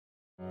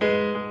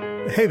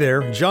Hey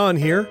there, John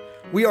here.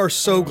 We are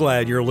so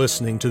glad you're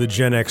listening to the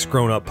Gen X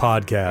Grown Up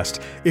Podcast.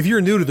 If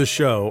you're new to the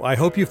show, I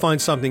hope you find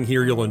something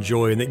here you'll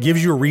enjoy and that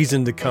gives you a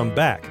reason to come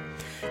back.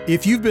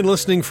 If you've been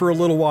listening for a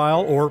little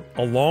while or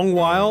a long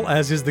while,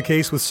 as is the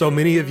case with so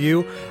many of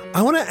you,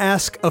 I want to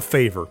ask a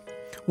favor.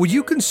 Would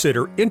you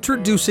consider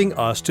introducing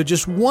us to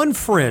just one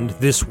friend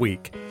this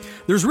week?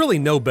 There's really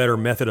no better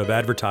method of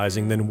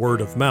advertising than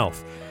word of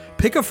mouth.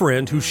 Pick a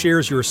friend who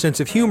shares your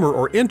sense of humor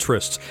or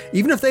interests,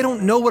 even if they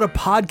don't know what a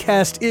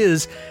podcast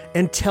is,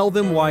 and tell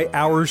them why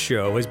our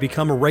show has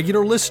become a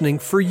regular listening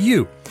for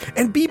you.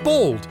 And be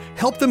bold.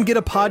 Help them get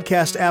a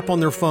podcast app on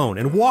their phone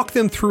and walk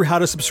them through how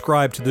to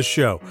subscribe to the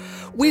show.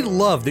 We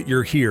love that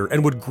you're here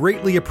and would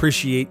greatly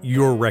appreciate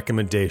your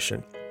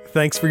recommendation.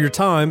 Thanks for your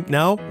time.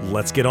 Now,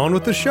 let's get on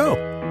with the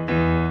show.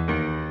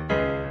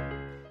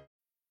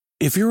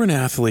 If you're an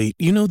athlete,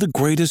 you know the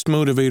greatest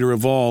motivator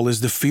of all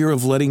is the fear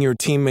of letting your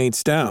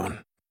teammates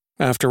down.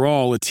 After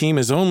all, a team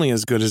is only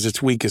as good as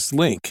its weakest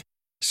link.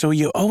 So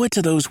you owe it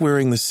to those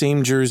wearing the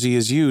same jersey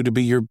as you to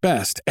be your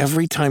best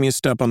every time you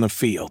step on the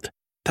field.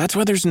 That's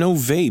why there's no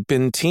vape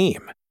in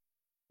team.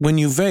 When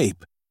you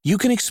vape, you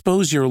can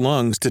expose your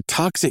lungs to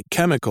toxic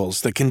chemicals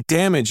that can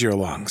damage your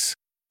lungs.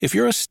 If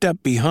you're a step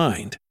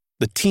behind,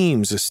 the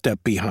team's a step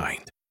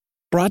behind.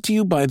 Brought to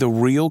you by The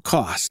Real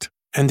Cost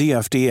and the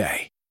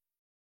FDA.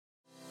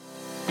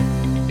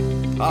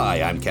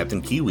 Hi, I'm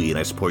Captain Kiwi, and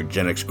I support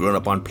Gen X Grown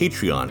Up on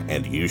Patreon,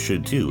 and you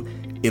should too.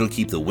 It'll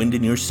keep the wind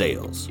in your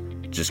sails.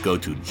 Just go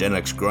to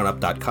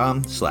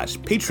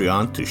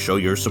genxgrownup.com/Patreon to show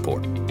your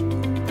support.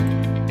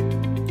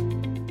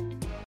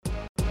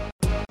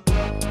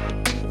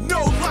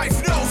 No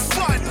life, no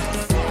fun.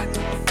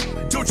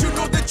 Don't you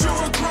know that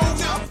you're a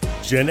grown up?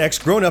 Gen X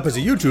Grown Up is a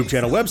YouTube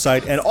channel,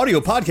 website, and audio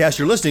podcast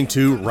you're listening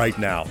to right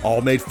now.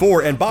 All made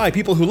for and by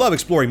people who love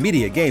exploring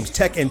media, games,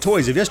 tech, and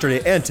toys of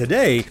yesterday and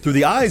today through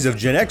the eyes of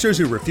Gen Xers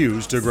who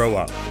refuse to grow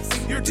up.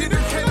 Your dinner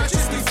cannot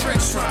just be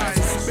french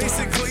fries.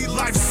 Basically,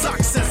 life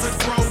sucks as a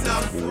grown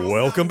up.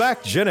 Welcome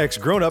back, Gen X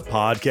Grown Up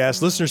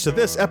Podcast listeners, to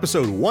this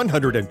episode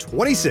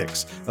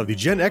 126 of the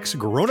Gen X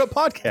Grown Up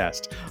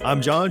Podcast.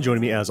 I'm John.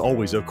 Joining me as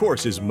always, of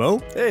course, is Mo.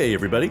 Hey,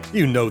 everybody.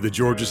 You know that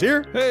George is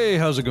here. Hey,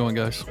 how's it going,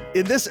 guys?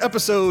 In this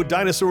episode,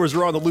 dinosaurs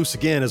are on the loose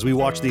again as we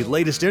watch the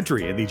latest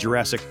entry in the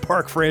Jurassic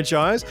Park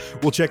franchise.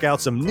 We'll check out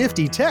some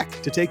nifty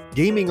tech to take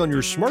gaming on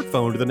your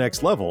smartphone to the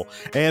next level.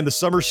 And the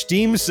summer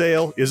Steam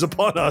sale is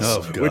upon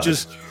us, which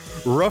is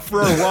rough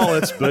for our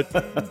wallets,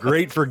 but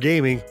great for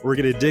gaming. We're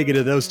going to dig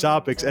into those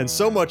topics and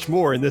so much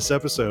more in this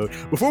episode.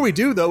 Before we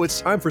do, though,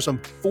 it's time for some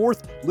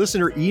fourth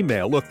listener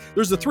email. Look,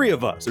 there's the three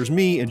of us. There's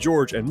me and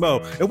George and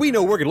Mo, and we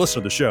know we're going to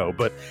listen to the show,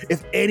 but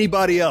if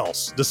anybody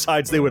else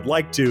decides they would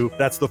like to,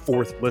 that's the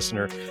fourth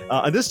listener.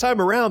 And this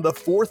time around, the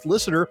fourth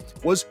listener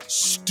was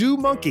Stu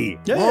Monkey.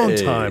 Yay. Long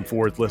time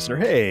fourth listener.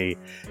 Hey.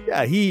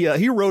 Yeah,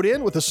 he wrote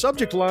in with a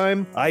subject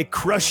line, "I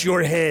crush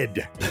your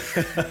head."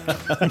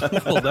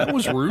 Well, that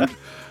was rude.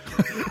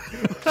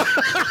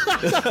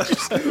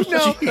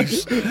 No.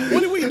 Jeez.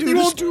 What did we do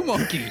to Stu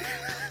Monkey?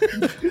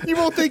 You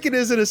won't think it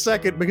is in a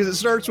second because it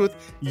starts with,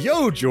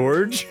 "Yo,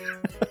 George."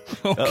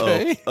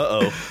 Okay.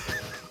 Uh-oh.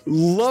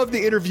 Love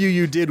the interview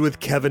you did with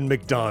Kevin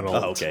McDonald.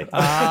 Oh, okay.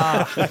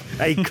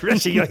 I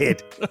crushing your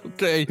head.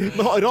 Okay.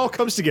 It all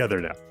comes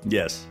together now.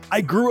 Yes.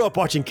 I grew up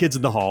watching Kids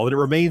in the Hall, and it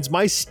remains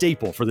my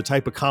staple for the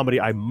type of comedy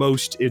I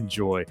most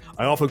enjoy.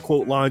 I often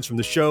quote lines from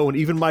the show, and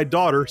even my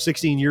daughter,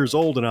 16 years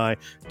old, and I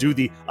do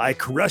the "I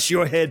crush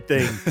your head"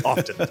 thing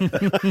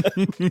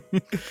often.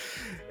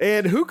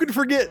 And who could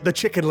forget the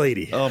Chicken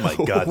Lady? Oh, my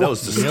God. That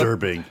was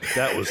disturbing.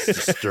 That was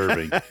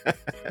disturbing.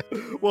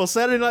 Well,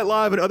 Saturday Night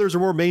Live and others are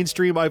more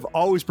mainstream. I've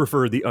always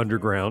preferred the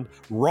underground,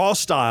 raw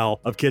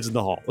style of Kids in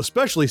the Hall,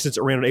 especially since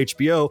it ran on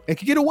HBO and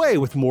could get away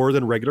with more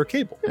than regular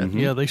cable.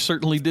 Yeah, they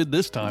certainly did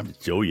this time.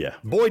 Oh, yeah.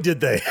 Boy, did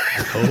they.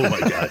 Oh,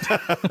 my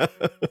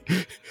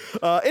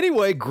God.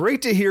 Anyway,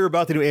 great to hear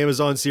about the new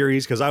Amazon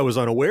series because I was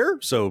unaware.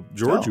 So,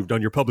 George, you've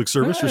done your public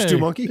service for Hey, Stu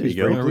Monkey. there you He's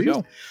go. very There we pleased.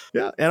 go.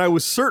 Yeah, and I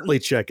would certainly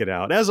check it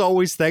out. As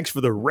always, thanks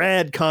for the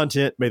rad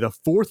content. May the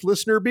fourth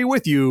listener be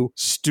with you,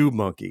 Stu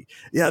Monkey.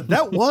 Yeah,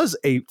 that was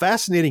a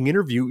fascinating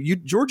interview.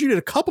 George, you did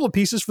a couple of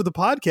pieces for the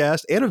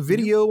podcast and a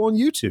video on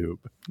YouTube.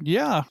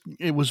 Yeah,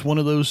 it was one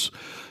of those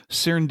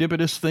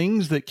serendipitous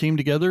things that came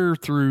together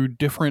through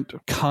different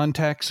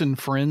contacts and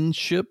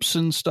friendships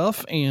and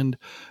stuff, and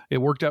it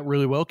worked out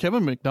really well.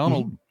 Kevin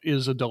McDonald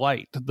is a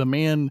delight. The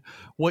man,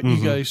 what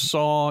you guys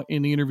saw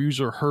in the interviews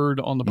or heard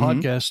on the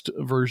podcast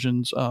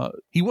versions,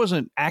 he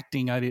wasn't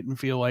acting. I didn't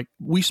feel like.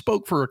 We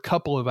spoke for a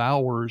couple of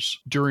hours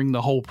during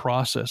the whole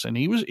process, and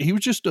he was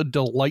just a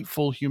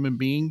delightful human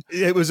being.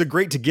 It was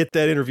great to get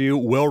that interview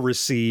well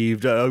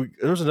received. There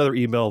was another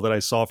email that I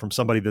saw from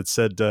somebody that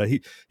said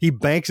he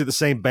banks at the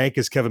same bank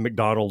as Kevin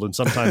McDonald, and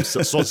sometimes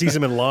sees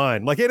him in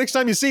line. Like, hey, next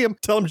time you see him,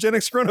 tell him Gen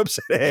X Grown Up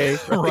said hey.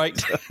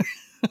 Right.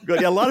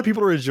 Yeah, a lot of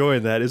people are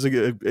enjoying that. It's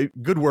a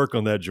good work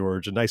on that,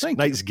 George. A nice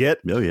get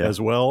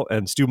as well.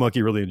 And Stu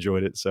Monkey really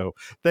enjoyed it. So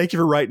thank you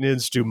for writing in,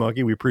 Stu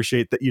Monkey. We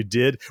appreciate that you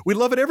did. We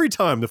love it every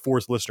time, the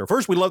fourth listener.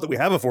 First, we love that we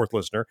have a fourth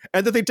listener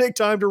and that they take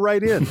time to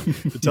write in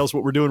to tell us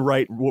what we're doing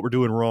right and what we're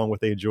doing wrong,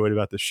 what they enjoyed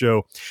about the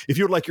show. If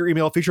you would like your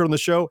email featured on the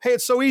show, hey,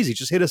 it's so easy.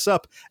 Just hit us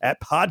up at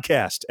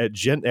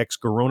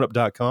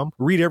podcast@genxgrownup.com.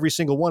 Read every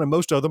single one, and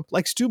most of them,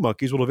 like Stu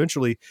Monkeys, will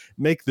eventually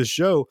make the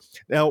show.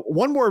 Now,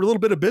 one more little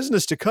bit of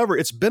business to cover.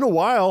 It's been a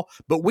while,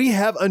 but we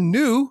have a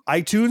new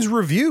iTunes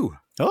review.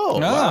 Oh,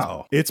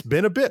 wow. It's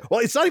been a bit.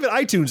 Well, it's not even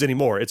iTunes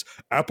anymore. It's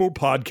Apple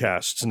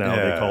Podcasts now,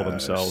 they call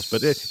themselves.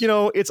 But, it's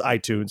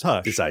iTunes.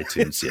 Hush. It's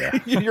iTunes, yeah.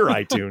 You're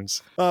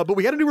iTunes. But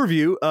we got a new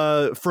review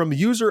from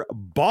user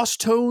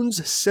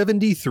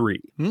BossTones73.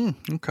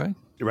 Okay.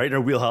 Right in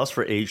our wheelhouse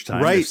for age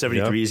time. Right.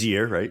 73 is a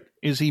year, right?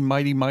 Is he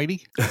mighty?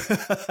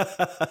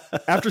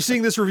 After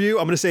seeing this review,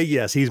 I'm going to say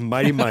yes, he's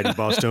mighty,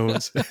 Boss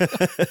Tones.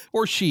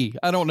 Or she.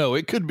 I don't know.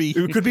 It could be.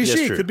 It could be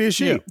she. True. Could be a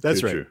she. Yeah,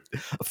 that's right. True.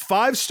 A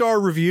 5-star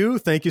review.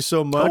 Thank you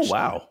so much. Oh,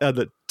 wow.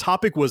 The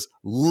topic was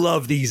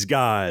love these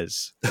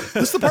guys. This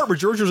is the part where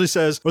George usually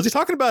says, was he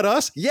talking about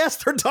us?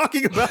 Yes, they're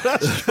talking about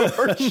us,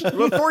 George.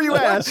 Before you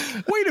ask.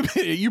 Wait a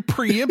minute. You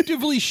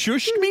preemptively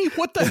shushed me?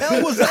 What the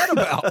hell was that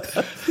about?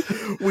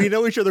 We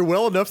know each other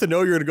well enough to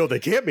know you're going to go, they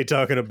can't be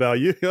talking about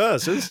you.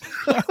 Us.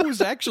 I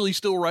was actually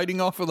still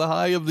writing off of the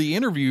high of the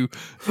interview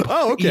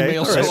All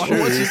email, so right, I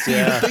wasn't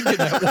even thinking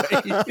that way.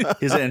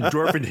 His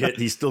endorphin hit,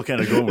 he's still kind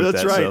of going with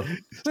That's that. right.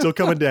 Still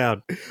coming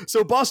down.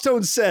 So Boss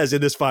Tones says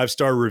in this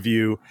 5-star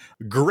review,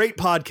 great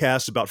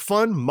podcast about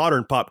fun,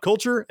 modern pop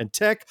culture and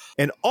tech,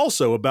 and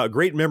also about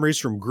great memories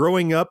from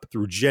growing up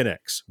through Gen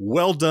X.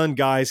 Well done,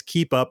 guys.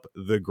 Keep up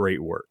the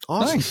great work.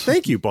 Awesome. Nice.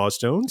 Thank you, Boss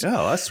Tones.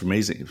 Oh, that's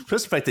amazing.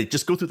 Plus the fact they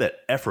just go through that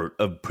effort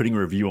of putting a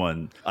review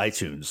on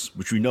iTunes,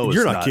 which we know is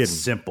You're not not kidding.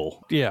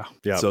 simple. Yeah.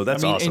 So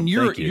that's awesome. And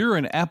Thank you. you're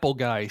an Apple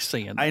guy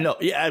saying that. I know.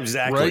 Yeah,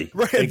 exactly.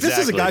 Right. And this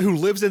is a guy who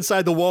lives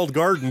inside the walled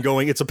garden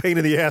going, it's a pain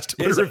in the ass to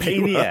put It's a a pain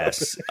in review the up.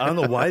 ass. I don't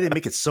know why they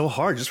make it so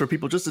hard just for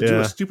people just to do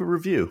a stupid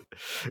review.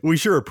 We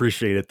sure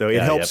appreciate it, though. It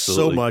Yeah, helps so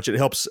absolutely. much. It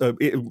helps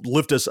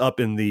lift us up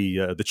in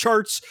the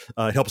charts.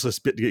 It helps us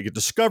get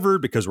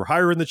discovered because we're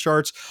higher in the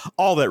charts.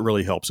 All that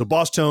really helps. So,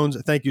 Boss Tones,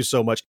 thank you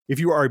so much. If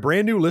you are a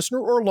brand new listener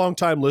or a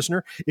longtime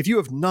listener, if you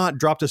have not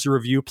dropped us a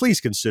review, please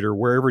consider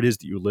wherever it is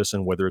that you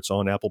listen, whether it's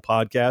on Apple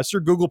Podcasts or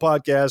Google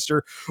Podcasts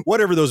or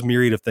whatever those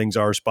myriad of things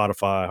are,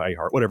 Spotify,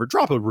 iHeart, whatever.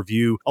 Drop a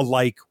review, a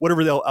like,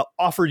 whatever they'll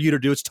offer you to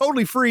do. It's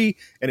totally free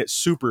and it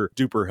super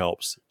duper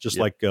helps, just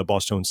like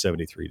Boss Tones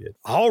 73 did.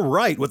 All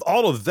right. With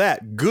all of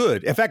that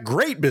good, in fact,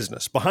 great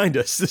business behind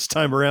us this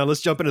time around,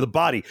 let's jump into the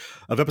body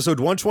of episode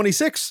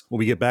 126 when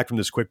we get back from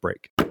this quick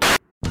break.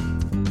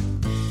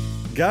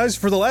 Guys,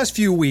 for the last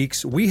few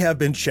weeks, we have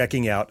been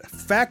checking out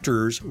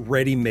Factor's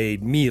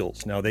ready-made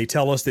meals. Now, they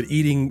tell us that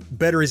eating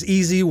better is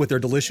easy with their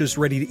delicious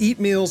ready-to-eat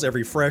meals.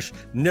 Every fresh,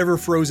 never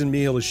frozen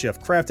meal is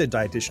chef-crafted,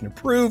 dietitian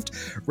approved,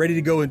 ready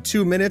to go in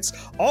 2 minutes.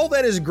 All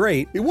that is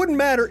great. It wouldn't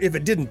matter if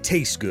it didn't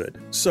taste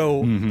good.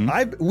 So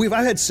I've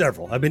had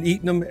several. I've been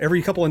eating them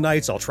every couple of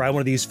nights. I'll try one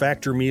of these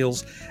Factor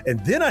meals.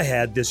 And then I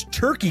had this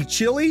turkey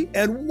chili,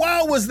 and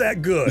wow, was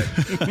that good.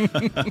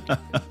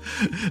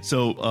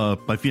 So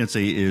my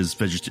fiance is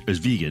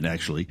vegan,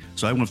 actually.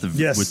 So I went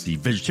with the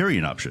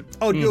vegetarian option.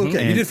 Oh,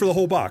 okay. You did for the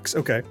whole box.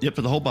 Okay. Yep,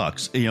 for the whole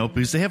box.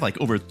 Because they have like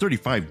over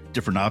 35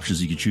 different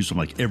options you can choose from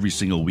like every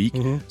single week.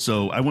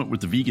 So I went with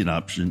the vegan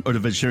option or the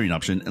vegetarian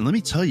option. And let me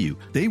tell you,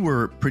 they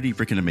were pretty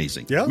freaking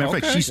amazing. Yeah. Matter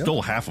of fact, she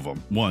stole half of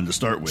them, one to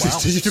start with.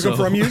 She took them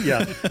from you?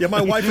 Yeah. Yeah,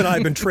 my wife and I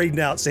have been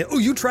trading out saying, oh,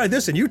 you try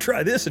this and you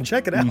try this and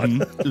check it out.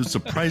 It was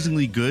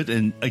surprisingly good.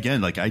 And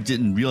again, like I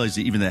didn't realize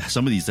that even that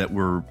some of these that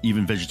were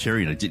even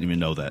vegetarian, I didn't even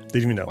know that.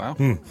 Didn't even know.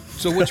 Wow.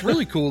 So what's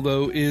really cool, though,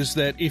 is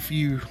that if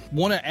you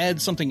want to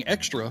add something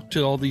extra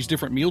to all these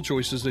different meal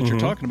choices that you're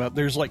talking about,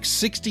 there's like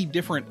 60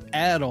 different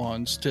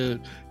add-ons to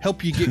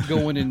help you get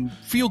going and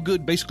feel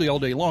good basically all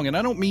day long. And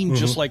I don't mean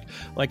just like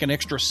an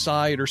extra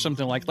side or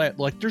something like that.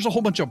 Like there's a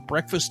whole bunch of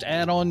breakfast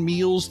add-on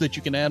meals that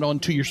you can add on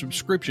to your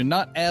subscription,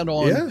 not add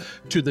on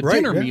to the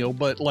dinner meal,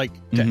 but like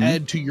to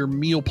add to your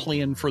meal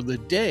plan for the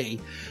day.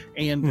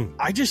 And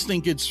I just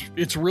think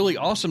it's really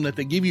awesome that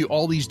they give you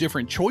all these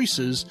different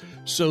choices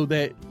so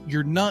that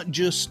you're not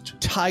just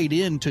tied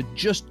into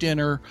just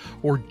dinner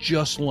or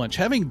just lunch.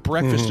 Having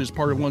breakfast as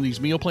part of one of these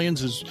meal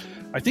plans is,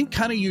 I think,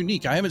 kind of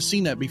unique. I haven't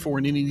seen that before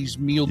in any of these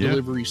meal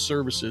delivery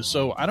services.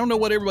 So I don't know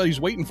what everybody's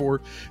waiting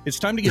for. It's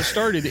time to get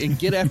started and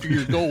get after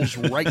your goals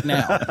right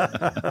now.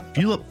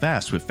 Fuel up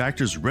fast with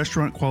Factor's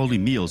restaurant quality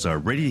meals that are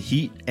ready to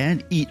heat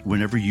and eat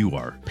whenever you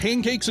are.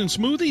 Pancakes and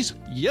smoothies?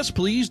 Yes,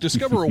 please.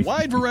 Discover a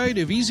wide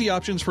variety of easy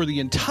options for the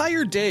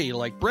entire day,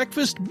 like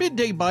breakfast,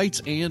 midday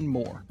bites, and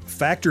more.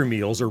 Factor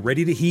meals are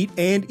ready to heat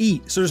and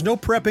eat, so there's no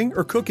prepping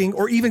or cooking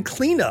or even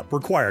cleanup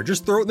required.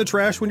 Just throw it in the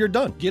trash when you're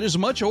done. Get as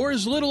much or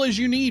as little as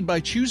you need by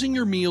choosing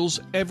your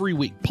meals every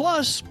week.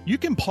 Plus, you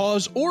can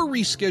pause or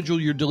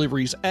reschedule your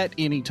deliveries at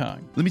any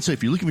time. Let me tell you,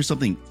 if you're looking for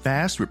something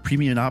fast with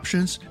premium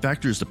options,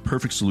 Factor is the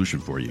perfect solution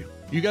for you.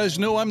 You guys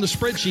know I'm the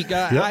spreadsheet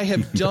guy. Yep. I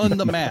have done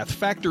the math.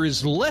 Factor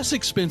is less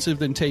expensive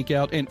than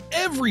takeout, and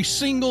every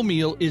single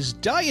meal is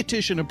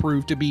dietitian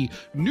approved to be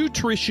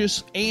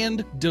nutritious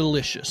and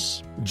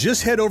delicious.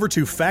 Just head over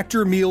to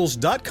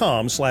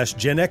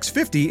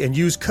factormeals.com/GenX50 and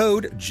use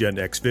code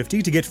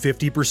GenX50 to get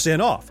 50%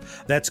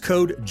 off. That's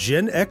code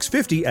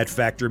GenX50 at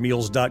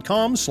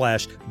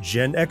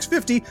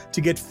factormeals.com/GenX50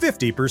 to get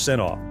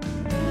 50% off.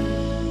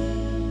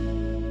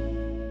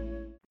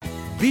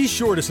 Be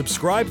sure to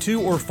subscribe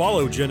to or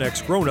follow Gen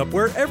X Grown Up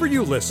wherever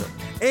you listen.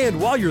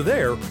 And while you're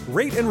there,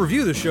 rate and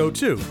review the show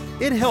too.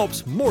 It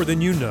helps more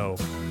than you know.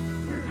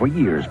 For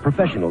years,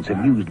 professionals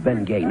have used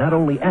Bengay not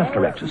only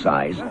after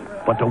exercise,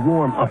 but to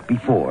warm up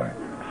before.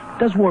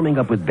 Does warming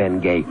up with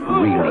Bengay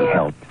really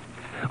help?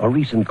 A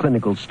recent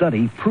clinical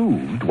study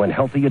proved when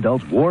healthy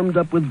adults warmed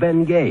up with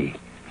Bengay,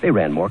 they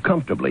ran more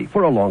comfortably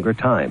for a longer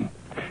time.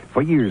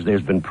 For years,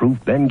 there's been proof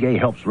Bengay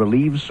helps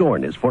relieve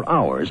soreness for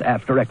hours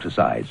after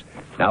exercise.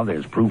 Now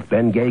there's proof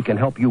Bengay can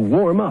help you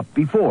warm up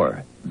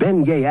before.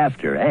 Bengay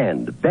after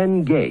and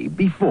Bengay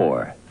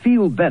before.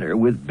 Feel better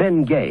with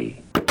Bengay.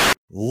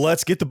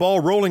 Let's get the ball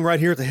rolling right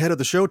here at the head of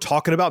the show,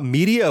 talking about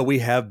media we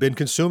have been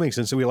consuming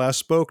since we last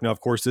spoke. Now,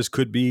 of course, this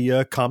could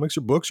be comics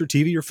or books or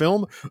TV or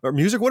film or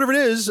music, whatever it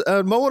is. Mo,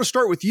 I want to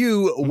start with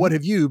you. What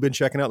have you been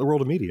checking out in the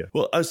world of media?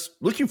 Well, I was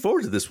looking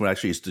forward to this one,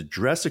 actually. It's the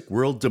Jurassic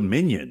World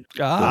Dominion.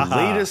 The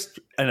latest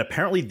and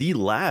apparently the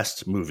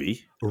last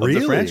movie of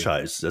the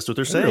franchise. That's what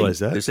they're saying. realize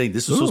that. They're saying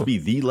this is supposed to be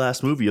the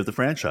last movie of the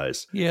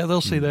franchise. Yeah,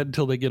 they'll say that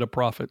until they get a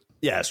profit.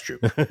 Yeah, it's true.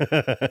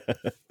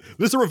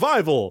 This is a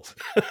revival.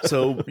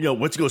 So,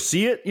 went to go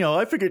see it.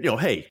 I figured,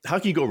 hey, how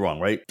can you go wrong,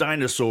 right?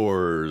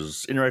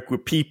 Dinosaurs, interact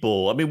with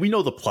people. I mean, we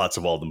know the plots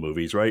of all the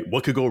movies, right?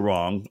 What could go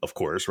wrong, of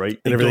course, right?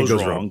 And everything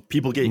goes wrong.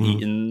 People get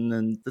eaten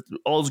and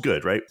all's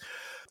good, right?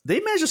 They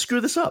managed to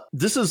screw this up.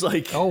 This is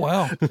like, oh,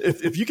 wow.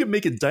 if you can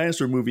make a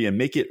dinosaur movie and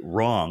make it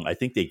wrong, I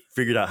think they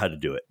figured out how to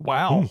do it.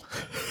 Wow.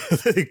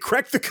 They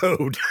cracked the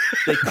code.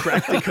 They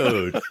cracked the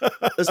code.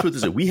 Let's put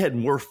this in. We had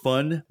more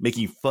fun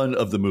making fun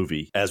of the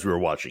movie as we were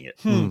watching it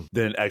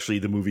than actually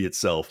the movie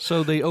itself.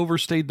 So they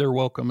overstayed their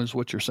welcome is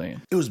what you're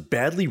saying. It was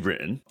badly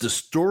written. The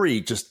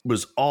story just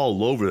was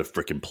all over the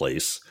freaking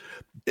place.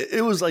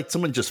 It was like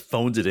someone just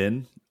phoned it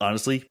in.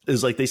 Honestly, it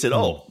was like they said,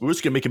 "Oh, we're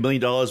just gonna make $1 million.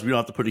 We don't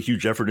have to put a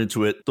huge effort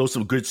into it. Throw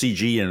some good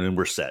CG and then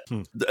we're set."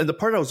 And the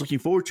part I was looking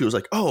forward to was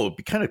like, "Oh, it'd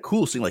be kind of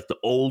cool seeing like the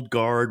old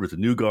guard with the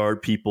new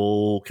guard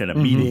people kind of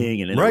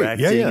meeting and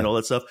interacting and all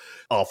that stuff."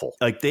 Awful.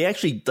 Like they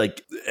actually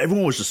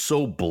everyone was just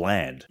so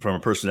bland from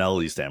a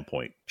personality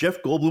standpoint.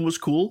 Jeff Goldblum was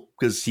cool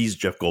because he's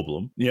Jeff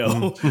Goldblum.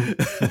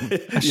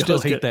 I still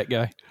hate that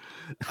guy.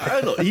 I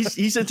don't know.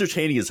 He's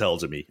entertaining as hell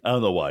to me. I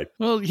don't know why.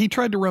 Well, he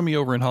tried to run me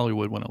over in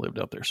Hollywood when I lived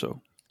out there,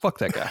 so fuck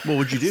that guy. What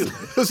would you do?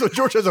 So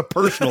George has a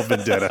personal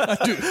vendetta.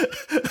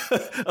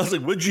 I was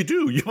like, what'd you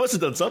do? You must have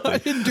done something. I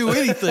didn't do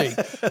anything.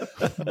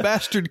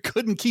 Bastard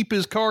couldn't keep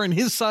his car in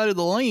his side of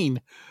the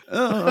lane.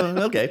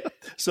 Okay.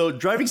 So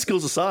driving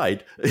skills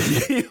aside,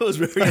 it was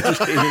very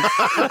entertaining.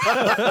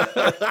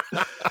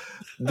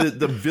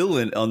 The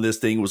villain on this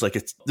thing was like,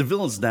 the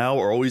villains now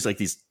are always like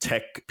these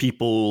tech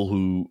people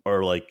who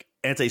are like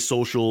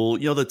antisocial,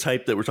 the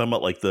type that we're talking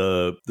about, like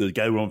the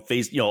guy who on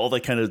face, all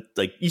that kind of,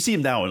 like you see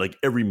him now in like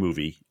every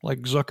movie,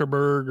 like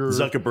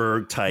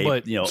Zuckerberg type,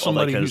 but all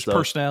somebody that kind whose of stuff.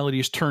 Personality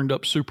is turned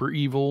up super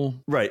evil,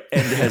 right?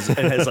 And has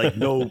like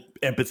no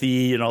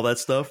empathy and all that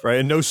stuff, right?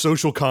 And no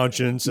social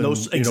conscience. And,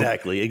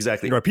 exactly.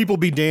 Right, people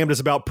be damned. It's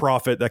about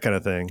profit, that kind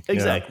of thing.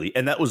 Exactly. Yeah.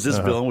 And that was this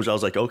villain, which I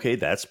was like, okay,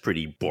 that's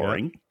pretty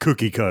boring. Yeah.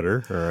 Cookie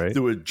cutter. All right.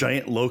 There were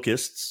giant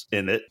locusts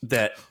in it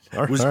that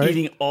was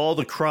eating all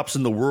the crops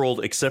in the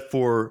world except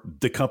for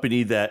the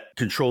company that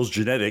controls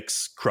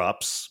genetics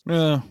crops.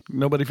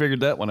 Nobody figured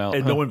that one out.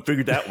 And no one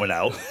figured that one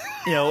out.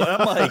 And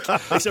I'm like,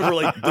 except for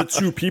like the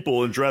two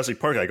people in Jurassic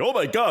Park, like, oh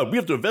my God, we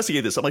have to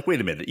investigate this. I'm like,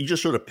 wait a minute. You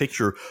just showed a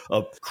picture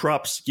of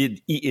crops getting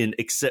eaten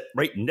except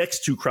right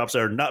next to crops that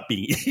are not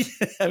being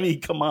eaten. I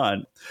mean, come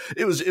on.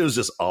 It was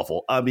just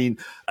awful. I mean,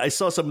 I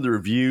saw some of the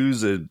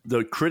reviews and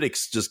the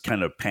critics just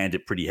kind of panned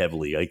it pretty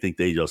heavily. I think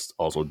they just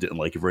also didn't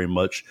like it very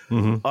much.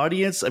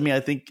 Audience, I mean, I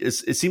think it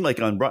seemed like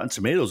on Rotten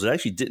Tomatoes, it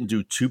actually didn't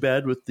do too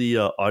bad with the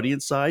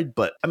audience side.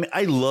 But I mean,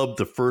 I loved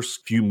the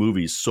first few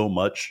movies so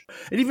much.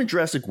 And even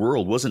Jurassic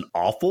World wasn't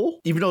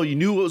awful, even though you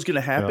knew what was going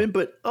to happen,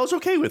 but I was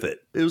okay with it.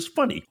 It was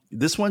funny.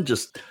 This one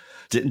just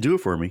didn't do it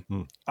for me.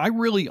 I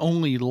really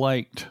only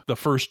liked the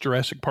first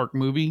Jurassic Park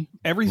movie.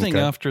 Everything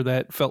after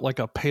that felt like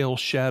a pale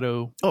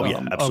shadow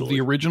of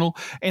the original.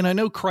 And I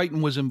know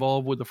Crichton was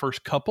involved with the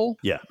first couple.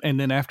 Yeah. And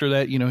then after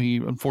that, he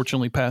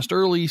unfortunately passed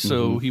early,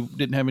 so he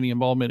didn't have any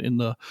involvement in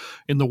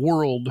the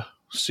World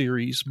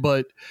series.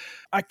 But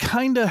I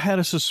kind of had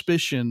a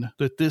suspicion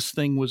that this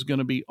thing was going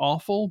to be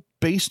awful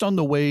based on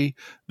the way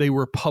they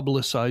were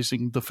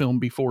publicizing the film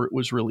before it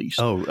was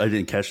released. Oh, I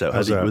didn't catch that.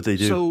 What they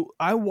do? So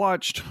I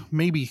watched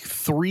maybe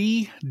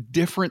 3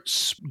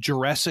 different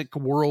Jurassic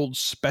World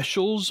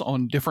specials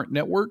on different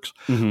networks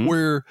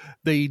where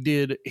they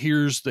did,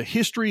 here's the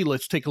history.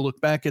 Let's take a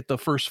look back at the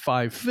first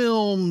 5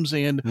 films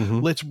and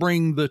let's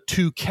bring the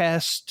 2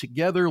 casts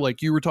together.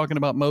 Like you were talking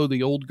about, Mo,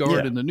 the old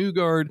guard and the new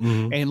guard.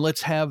 And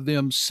let's have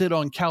them sit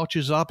on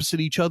couches opposite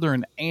each other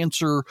and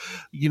answer,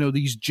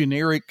 these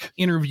generic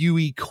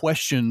interviewee questions.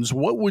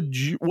 What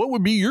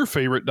would be your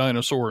favorite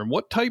dinosaur, and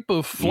what type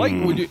of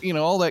flight would you,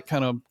 all that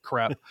kind of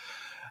crap.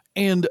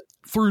 And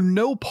for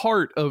no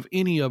part of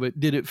any of it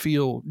did it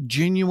feel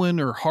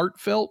genuine or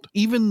heartfelt.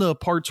 Even the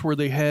parts where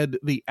they had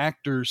the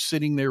actors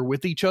sitting there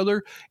with each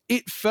other,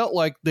 it felt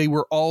like they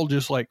were all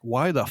just like,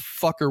 why the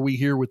fuck are we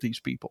here with these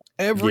people?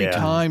 Every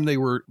time they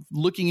were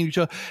looking at each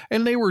other,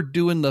 and they were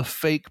doing the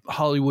fake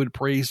Hollywood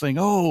praise thing.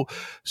 Oh,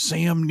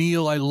 Sam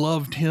Neill, I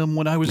loved him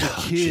when I was a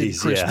kid,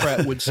 Chris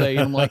Pratt would say.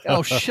 And I'm like,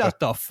 oh, shut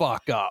the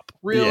fuck up.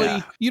 Really?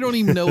 Yeah. You don't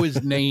even know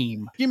his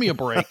name. Give me a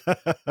break.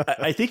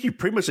 I think you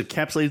pretty much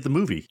encapsulated the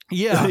movie.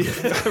 Yeah.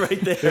 Right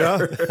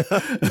there.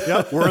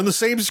 Yeah, we're on the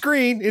same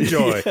screen.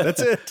 Enjoy.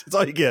 That's it. That's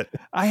all you get.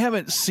 I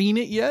haven't seen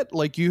it yet,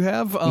 like you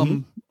have.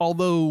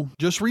 Although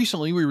just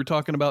recently we were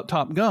talking about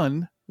Top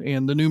Gun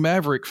and the new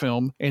Maverick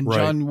film. And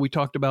John, we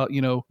talked about,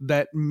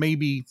 that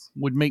maybe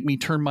would make me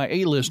turn my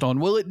A-list on.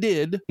 Well, it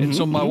did. And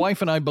so my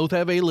wife and I both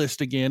have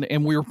A-list again,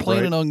 and we were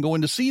planning on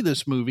going to see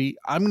this movie.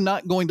 I'm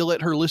not going to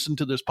let her listen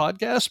to this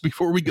podcast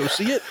before we go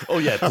see it. Oh,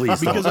 yeah, please.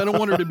 Because I don't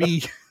want her to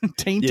be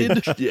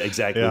tainted. Yeah,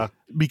 exactly. Yeah.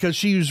 Because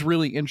she was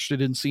really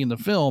interested in seeing the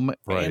film.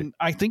 Right. And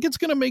I think it's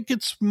going to make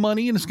its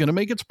money and it's going to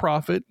make its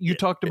profit. You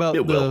talked about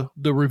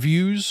the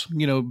reviews,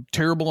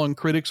 terrible on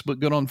critics, but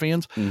good on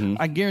fans.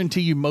 I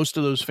guarantee you most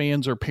of those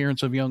fans are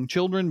parents of young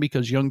children,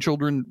 because young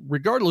children,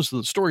 regardless of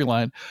the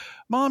storyline,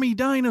 mommy,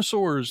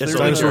 dinosaurs.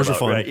 Dinosaurs are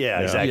fun. Right?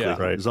 Yeah, exactly. Yeah.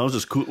 Right. As long as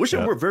it's cool. Which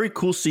were very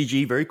cool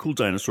CG, very cool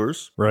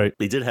dinosaurs. Right.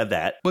 They did have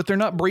that. But they're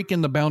not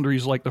breaking the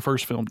boundaries like the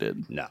first film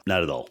did. No,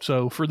 not at all.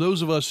 So for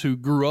those of us who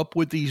grew up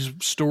with these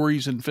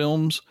stories and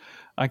films,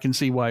 I can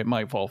see why it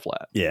might fall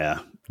flat.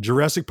 Yeah.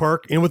 Jurassic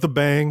Park, in with a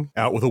bang,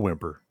 out with a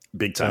whimper.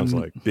 Big time. Sounds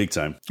like. Big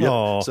time.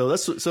 Yep. So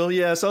that was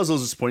a little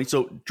disappointing.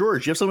 So,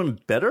 George, you have something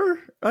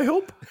better, I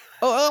hope?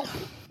 Uh-oh,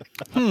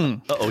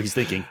 he's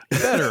thinking.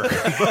 Better.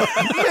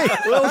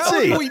 Well, let's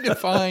see. How do we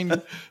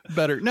define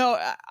better? No,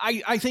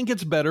 I think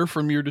it's better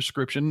from your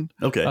description.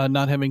 Okay.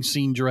 Not having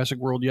seen Jurassic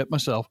World yet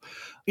myself.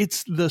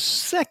 It's the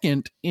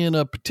second in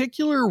a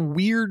particular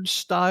weird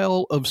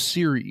style of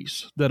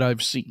series that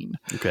I've seen.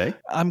 Okay.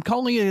 I'm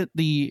calling it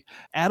the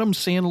Adam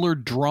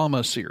Sandler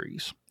drama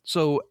series.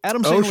 So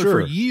Adam Sandler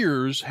for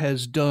years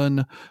has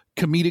done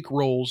comedic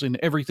roles in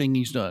everything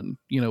he's done.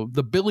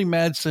 The Billy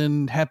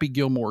Madsen, Happy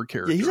Gilmore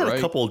character. Yeah, he's had a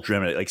couple of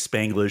dramatic, like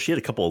Spanglish. He had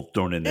a couple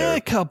thrown in there.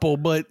 A couple,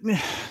 but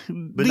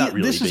not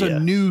really. This is a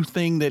new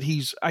thing that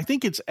I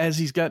think it's as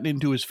he's gotten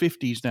into his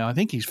 50s now. I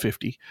think he's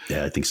 50.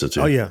 Yeah, I think so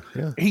too. Oh, yeah.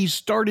 He's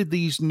started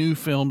these new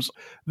films.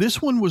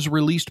 This one was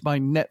released by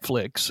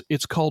Netflix.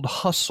 It's called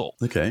Hustle.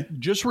 Okay.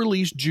 Just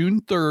released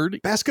June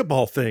 3rd.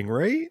 Basketball thing,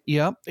 right?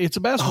 Yeah, it's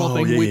a basketball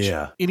thing, which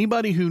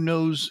anybody who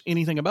knows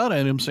anything about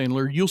Adam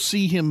Sandler, you'll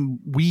see him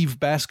weave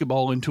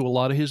basketball into a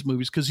lot of his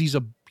movies because he's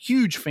a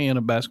huge fan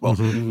of basketball.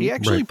 He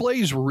actually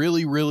plays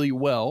really, really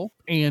well,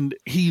 and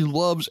he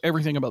loves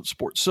everything about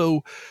sports.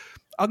 So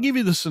I'll give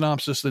you the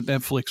synopsis that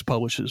Netflix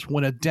publishes.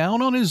 When a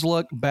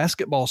down-on-his-luck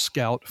basketball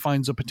scout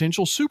finds a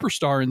potential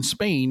superstar in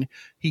Spain,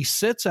 he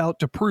sets out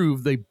to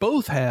prove they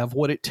both have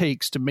what it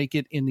takes to make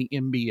it in the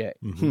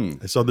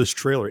NBA. I saw this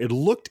trailer. It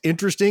looked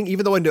interesting,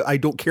 even though I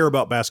don't care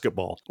about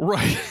basketball.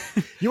 Right.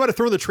 You might have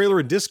thrown the trailer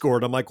in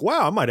Discord. I'm like,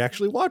 wow, I might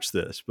actually watch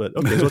this. But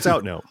okay, so it's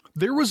out now.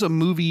 There was a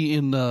movie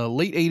in the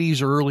late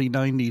 80s or early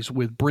 90s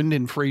with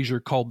Brendan Fraser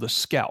called The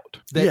Scout.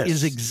 That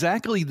is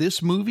exactly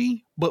this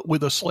movie, but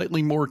with a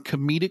slightly more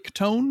comedic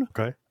tone.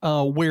 Okay.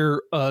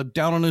 Where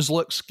down on his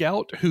luck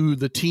scout who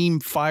the team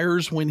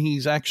fires when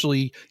he's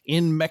actually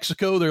in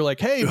Mexico, they're like,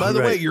 hey, by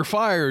the way, you're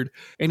fired.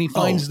 And he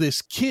finds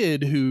this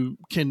kid who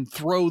can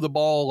throw the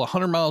ball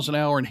 100 miles an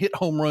hour and hit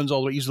home runs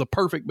all the way. He's the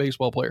perfect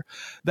baseball player.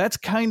 That's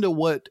kind of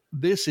what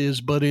this is,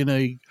 but in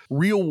a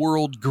real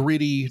world,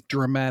 gritty,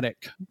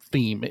 dramatic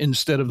theme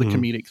instead of the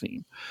comedic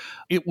theme.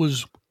 It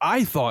was,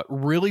 I thought,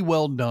 really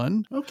well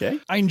done. Okay.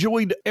 I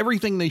enjoyed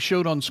everything they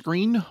showed on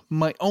screen.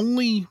 My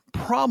only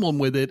problem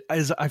with it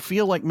is I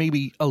feel like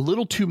maybe a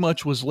little too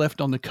much was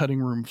left on the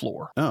cutting room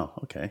floor. Oh,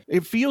 okay.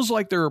 It feels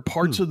like there are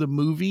parts of the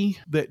movie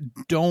that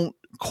don't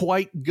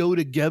quite go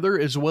together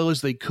as well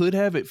as they could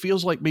have. It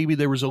feels like maybe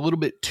there was a little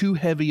bit too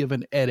heavy of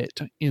an edit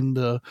in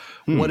the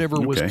whatever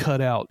was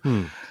cut out.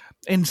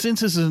 And since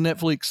this is a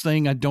Netflix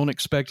thing, I don't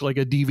expect like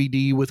a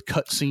DVD with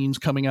cut scenes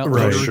coming out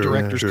Right, later, sure,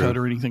 director's yeah, sure. cut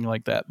or anything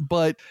like that.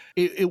 But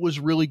it was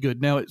really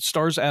good. Now, it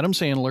stars Adam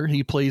Sandler.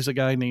 He plays a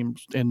guy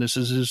named, and this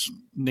is his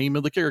name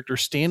of the character,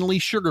 Stanley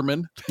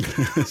Sugarman.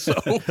 So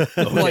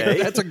like,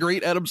 that's a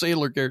great Adam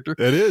Sandler character.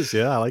 It is.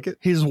 Yeah, I like it.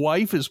 His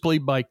wife is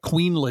played by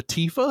Queen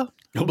Latifah.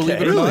 Believe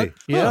it or Really? not.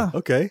 Yeah. Oh,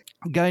 okay.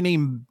 A guy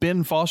named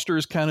Ben Foster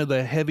is kind of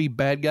the heavy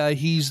bad guy.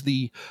 He's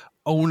the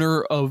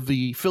owner of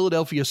the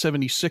Philadelphia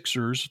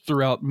 76ers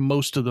throughout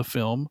most of the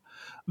film.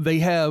 They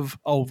have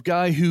a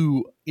guy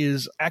who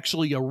is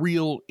actually a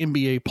real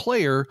NBA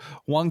player,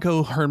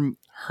 Juanco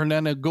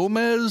Hernandez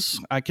Gomez.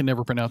 I can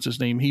never pronounce his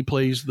name. He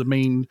plays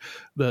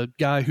the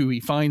guy who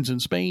he finds in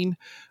Spain.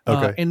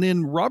 Okay. And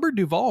then Robert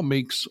Duvall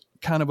makes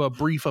kind of a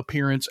brief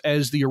appearance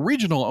as the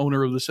original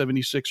owner of the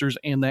 76ers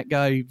and that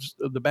guy,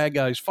 the bad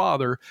guy's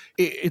father.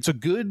 It's a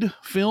good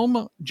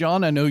film.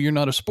 John, I know you're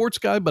not a sports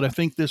guy, but I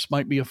think this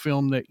might be a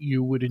film that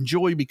you would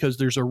enjoy because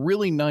there's a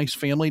really nice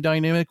family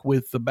dynamic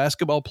with the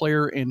basketball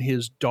player and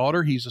his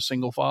daughter. He's a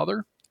single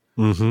father.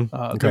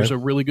 Mm-hmm. There's a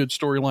really good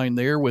storyline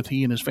there with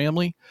he and his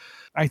family.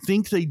 I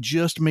think they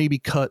just maybe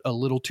cut a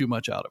little too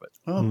much out of it.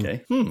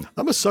 Okay.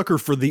 I'm a sucker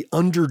for the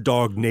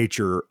underdog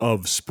nature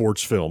of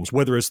sports films,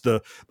 whether it's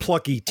the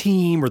plucky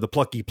team or the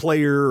plucky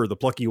player or the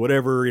plucky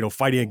whatever,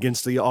 fighting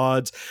against the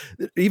odds.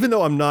 Even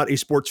though I'm not a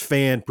sports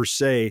fan per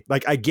se,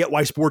 like I get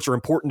why sports are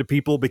important to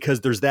people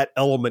because there's that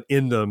element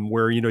in them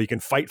where, you can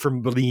fight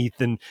from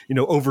beneath and,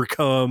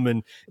 overcome.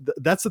 And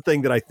that's the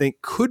thing that I think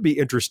could be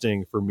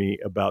interesting for me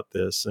about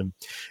this. And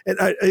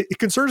it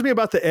concerns me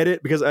about the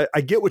edit because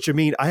I get what you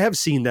mean. I have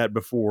seen that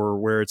before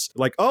where it's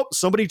like, oh,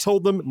 somebody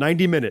told them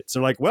 90 minutes.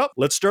 They're like, well,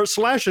 let's start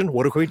slashing.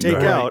 What can we take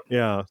out?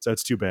 Yeah,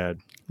 that's too bad.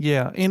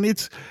 Yeah, and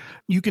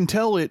you can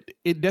tell it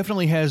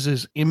definitely has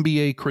his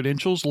NBA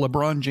credentials.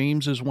 LeBron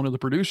James is one of the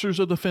producers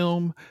of the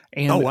film,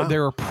 and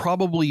there are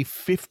probably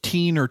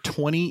 15 or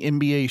 20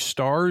 NBA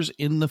stars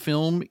in the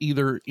film,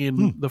 either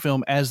in the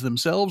film as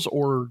themselves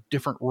or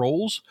different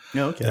roles.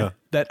 Okay. Yeah.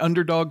 That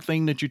underdog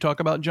thing that you talk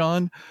about,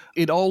 John,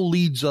 it all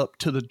leads up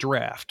to the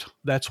draft.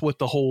 That's what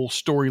the whole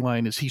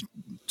storyline is.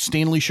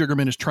 Stanley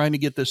Sugarman is trying to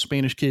get this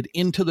Spanish kid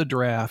into the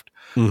draft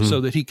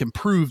so that he can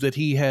prove that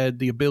he had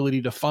the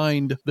ability to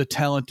find the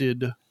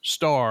talented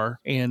star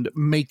and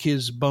make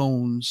his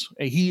bones.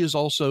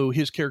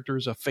 His character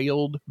is a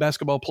failed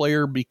basketball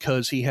player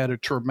because he had a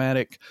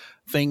traumatic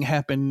thing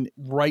happen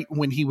right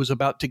when he was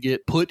about to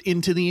get put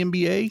into the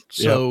NBA.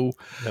 So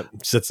Yep.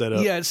 Sets that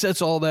up. yeah, it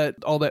sets all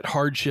that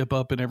hardship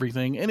up and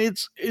everything. And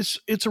it's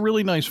a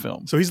really nice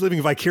film. So he's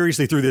living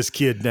vicariously through this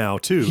kid now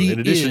too, He in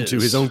addition to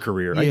is. his own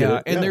career. I Yeah, get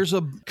it. and there's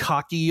a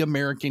cocky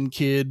American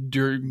kid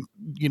during,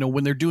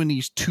 when they're doing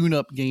these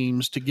tune-up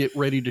games to get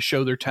ready to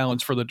show their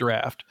talents for the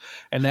draft.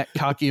 And that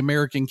cocky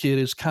American kid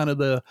is kind of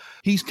the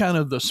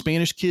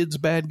Spanish kid's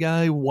bad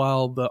guy,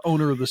 while the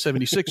owner of the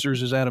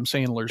 76ers is Adam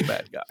Sandler's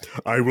bad guy.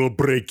 I will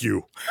break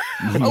you.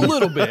 A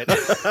little bit.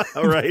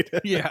 All right.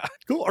 Yeah.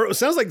 Cool. It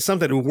sounds like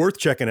something worth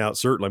checking out,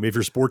 certainly. I mean, if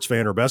you're a sports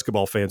fan or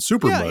basketball fan,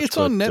 super Yeah, much. it's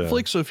on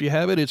Netflix, so if you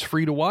have it, it's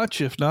free to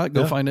watch. If not,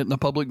 go find it in the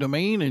public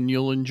domain and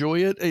you'll enjoy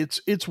it.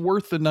 It's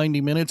worth the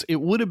 90 minutes. It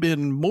would have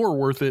been more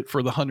worth it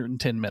for the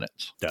 110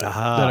 minutes that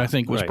I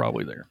think was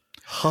probably there.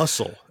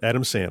 Hustle,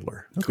 Adam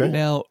Sandler. Okay.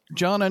 Now,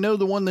 John, I know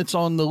the one that's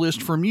on the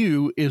list from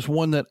you is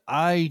one that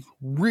I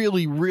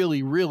really,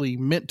 really, really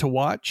meant to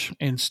watch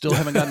and still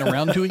haven't gotten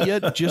around to it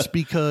yet, just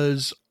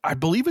because I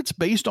believe it's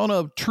based on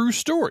a true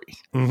story.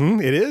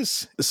 It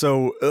is.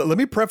 So let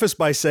me preface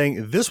by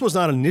saying this was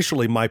not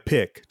initially my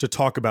pick to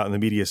talk about in the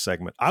media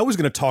segment. I was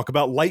going to talk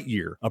about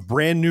Lightyear, a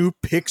brand new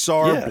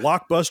Pixar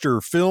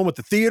blockbuster film at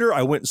the theater.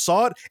 I went and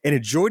saw it and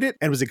enjoyed it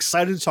and was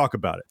excited to talk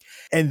about it.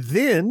 And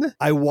then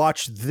I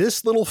watched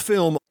this little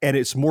film, and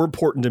it's more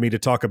important to me to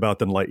talk about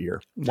than Lightyear.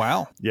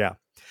 Wow. Yeah.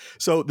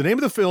 So the name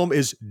of the film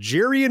is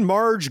Jerry and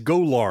Marge Go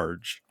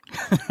Large.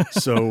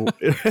 So,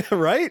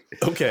 right?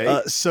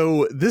 Okay.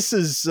 So this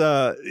is,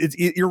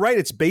 you're right.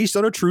 It's based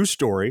on a true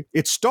story.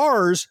 It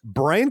stars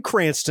Bryan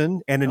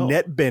Cranston and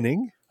Annette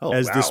Bening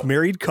as this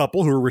married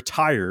couple who are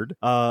retired.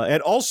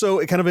 And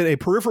also kind of in a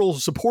peripheral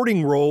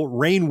supporting role,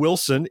 Rainn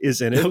Wilson is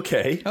in it.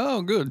 Okay.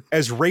 Oh, good.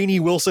 As Rainy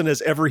Wilson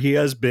as ever he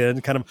has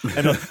been, kind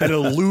of an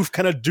aloof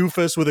kind of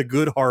doofus with a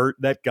good heart,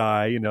 that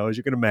guy, as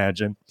you can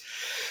imagine.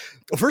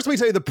 Well, first, let me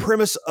tell you the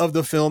premise of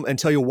the film and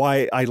tell you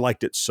why I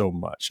liked it so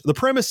much. The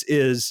premise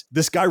is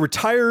this guy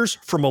retires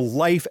from a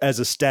life as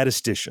a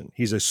statistician.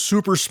 He's a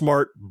super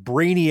smart,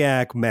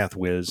 brainiac math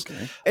whiz.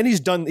 Okay. And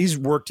he's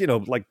worked,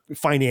 like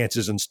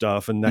finances and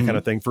stuff and that kind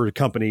of thing for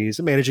companies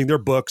and managing their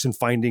books and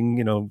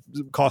finding,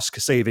 cost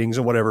savings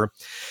and whatever.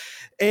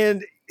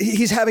 And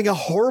he's having a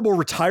horrible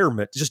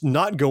retirement, just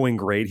not going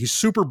great. He's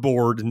super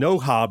bored, no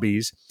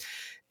hobbies.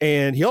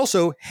 And he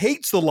also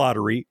hates the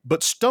lottery,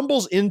 but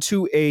stumbles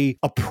into a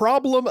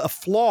problem, a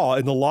flaw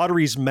in the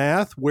lottery's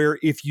math, where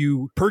if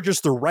you purchase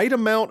the right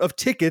amount of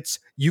tickets,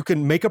 you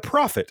can make a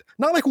profit.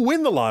 Not like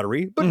win the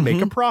lottery, but make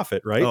a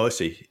profit, right? Oh, I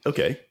see.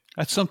 Okay.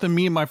 That's something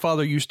me and my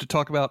father used to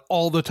talk about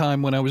all the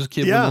time when I was a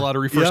kid when the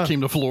lottery first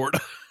came to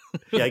Florida.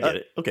 Yeah, I get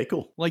it. Okay,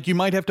 cool. Like you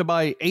might have to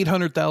buy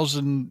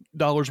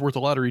 $800,000 worth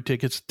of lottery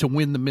tickets to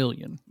win the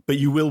million. But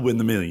you will win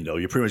the million, though.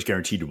 You're pretty much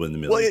guaranteed to win the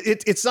million. Well,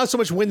 it's not so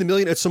much win the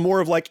million. It's some more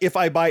of like, if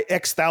I buy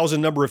X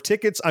thousand number of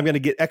tickets, I'm going to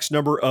get X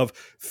number of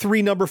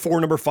 3 number, 4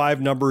 number,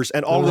 5 numbers,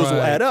 and all of those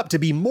will add up to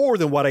be more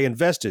than what I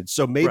invested.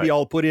 So maybe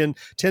I'll put in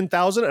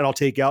 10,000 and I'll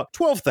take out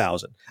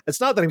 12,000.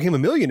 It's not that I became a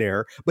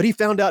millionaire, but he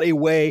found out a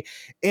way,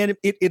 and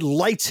it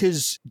lights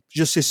his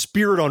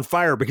spirit on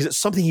fire because it's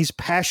something he's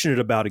passionate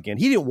about again.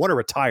 He didn't want to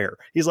retire.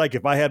 He's like,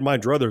 if I had my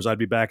druthers, I'd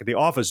be back at the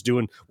office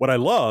doing what I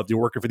loved and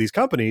working for these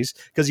companies,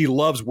 because he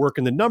loves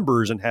working the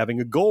numbers and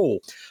having a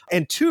goal.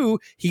 And 2,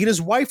 he and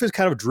his wife has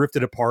kind of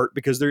drifted apart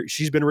because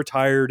she's been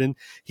retired and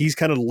he's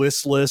kind of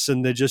listless,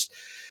 and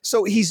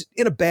so he's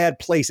in a bad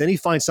place, and he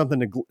finds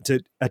something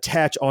to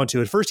attach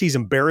onto. At first, he's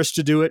embarrassed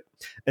to do it,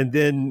 and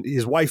then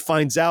his wife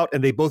finds out,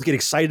 and they both get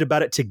excited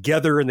about it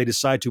together, and they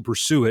decide to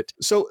pursue it.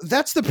 So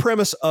that's the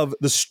premise of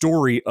the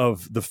story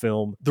of the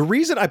film. The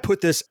reason I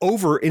put this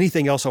over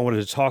anything else I wanted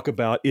to talk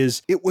about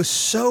is it was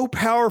so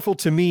powerful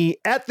to me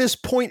at this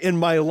point in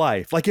my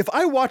life. Like, if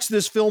I watched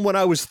this film when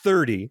I was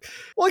 30,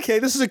 well, okay,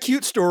 this is a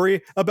cute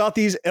story about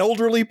these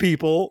elderly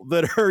people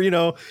that are,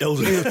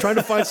 trying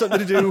to find something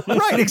to do.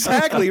 Right,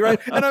 exactly, right.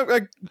 And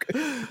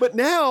but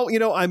now,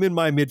 I'm in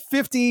my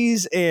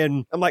mid-50s,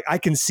 and I'm like, I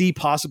can see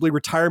possibly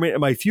retirement in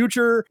my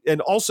future,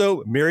 and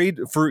also married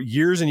for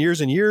years and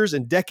years and years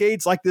and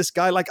decades like this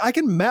guy. Like, I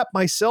can map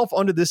myself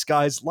onto this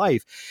guy's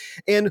life.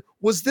 And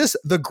was this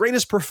the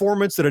greatest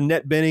performance that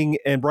Annette Bening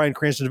and Bryan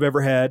Cranston have ever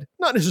had?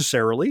 Not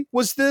necessarily.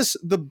 Was this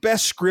the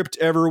best script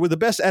ever with the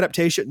best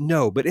adaptation?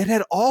 No, but it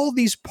had all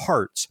these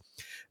parts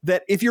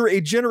that if you're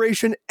a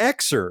Generation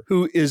Xer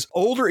who is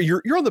older,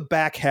 you're on the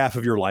back half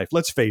of your life.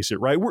 Let's face it,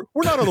 right? We're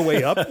not on the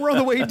way up. We're on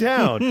the way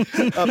down.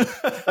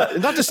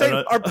 Not to say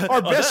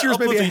our best years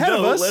may be ahead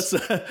of us.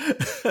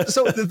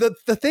 So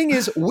the thing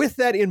is, with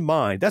that in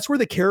mind, that's where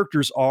the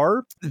characters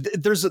are.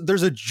 There's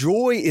a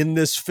joy in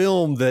this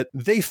film that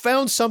they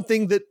found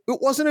something that it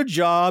wasn't a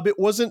job. It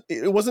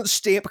wasn't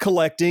stamp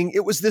collecting.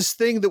 It was this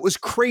thing that was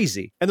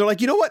crazy. And they're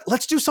like, you know what?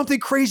 Let's do something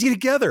crazy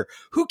together.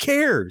 Who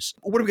cares?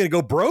 What are we going to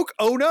go broke?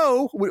 Oh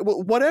no.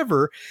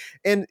 Whatever.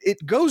 And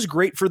it goes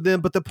great for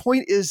them. But the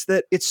point is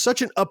that it's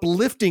such an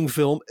uplifting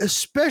film,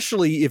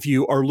 especially if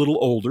you are a little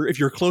older, if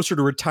you're closer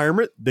to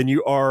retirement than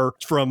you are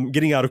from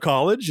getting out of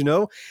college,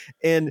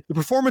 and the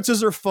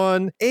performances are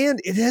fun. And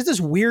it has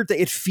this weird thing.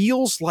 It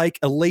feels like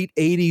a late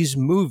 80s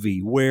movie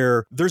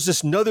where there's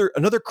this another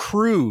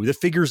crew that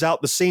figures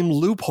out the same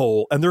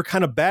loophole, and they're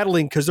kind of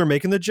battling because they're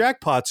making the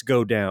jackpots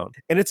go down.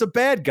 And it's a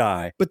bad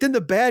guy. But then the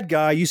bad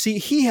guy, you see,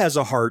 he has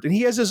a heart and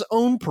he has his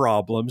own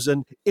problems,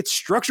 and it's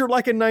structured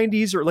like a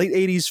 90s or late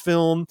 80s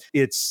film.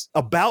 It's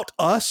about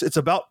us. It's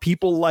about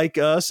people like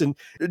us. And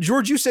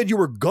George, you said you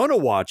were gonna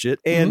watch it,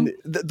 and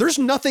there's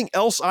nothing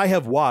else I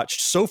have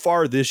watched so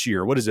far this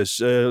year. What is this?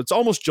 It's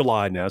almost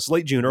July now. It's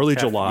late June, early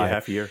July.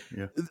 Half a year.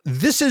 Yeah.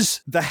 This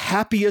is the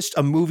happiest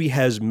a movie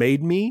has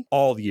made me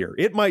all year.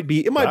 It might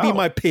be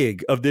my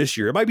pig of this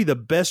year. It might be the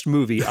best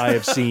movie I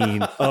have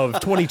seen of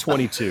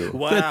 2022.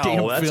 Wow, that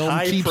damn that's film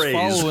high keeps praise.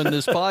 following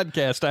this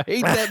podcast. I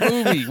hate that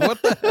movie.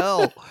 What the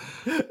hell?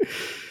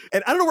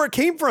 And I don't know where it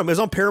came from.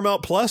 It's on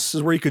Paramount Plus,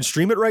 is where you can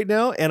stream it right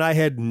now. And I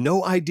had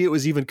no idea it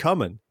was even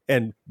coming.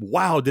 And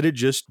wow, did it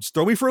just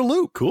throw me for a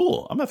loop.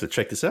 Cool. I'm going to have to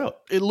check this out.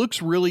 It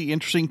looks really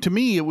interesting. To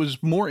me, it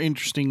was more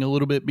interesting a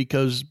little bit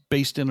because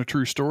based in a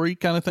true story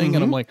kind of thing.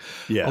 And I'm like,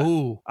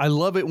 oh, I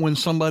love it when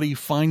somebody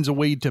finds a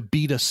way to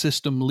beat a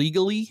system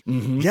legally.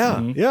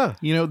 Yeah.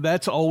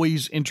 That's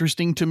always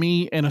interesting to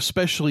me. And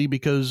especially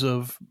because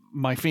of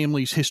my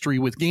family's history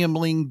with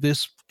gambling,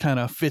 this kind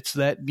of fits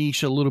that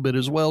niche a little bit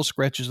as well,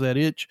 scratches that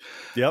itch.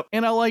 Yep.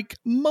 And I like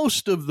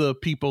most of the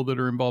people that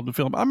are involved in the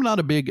film. I'm not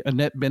a big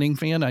Annette Bening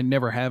fan. I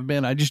never have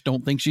been. I just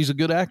don't think she's a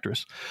good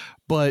actress.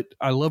 But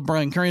I love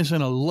Bryan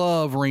Cranston. I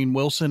love Rainn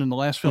Wilson. In the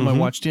last film I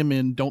watched him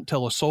in, Don't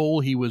Tell a Soul,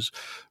 he was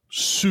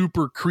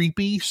super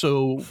creepy.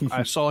 So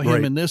I saw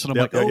him in this, and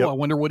I'm I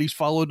wonder what he's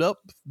followed up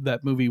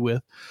that movie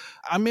with.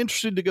 I'm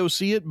interested to go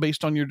see it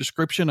based on your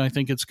description. I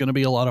think it's going to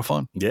be a lot of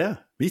fun. Yeah,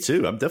 me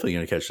too. I'm definitely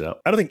going to catch it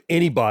out. I don't think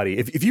anybody,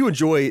 if you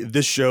enjoy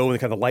this show and the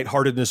kind of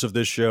lightheartedness of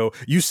this show,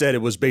 you said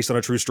it was based on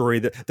a true story.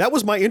 That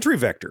was my entry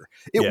vector.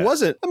 It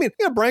wasn't. I mean,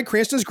 Bryan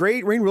Cranston's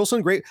great, Rainn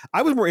Wilson great.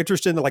 I was more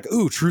interested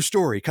in true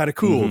story, kind of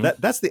cool.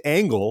 That's the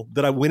angle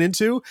that I went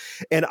into,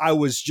 and I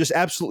was just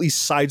absolutely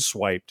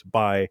sideswiped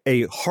by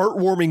a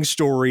heartwarming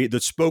story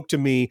that spoke to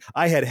me.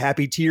 I had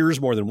happy tears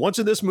more than once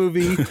in this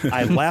movie.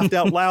 I laughed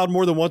out loud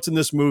more than once in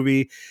this movie.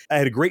 I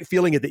had a great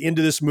feeling at the end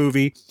of this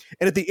movie.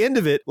 And at the end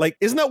of it,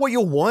 isn't that what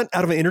you'll want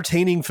out of an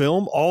entertaining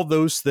film? All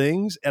those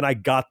things. And I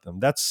got them.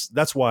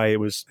 That's why it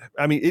was,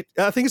 I think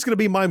it's going to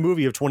be my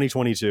movie of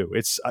 2022.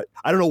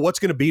 I don't know what's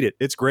going to beat it.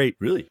 It's great.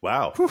 Really?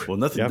 Wow. Whew. Well,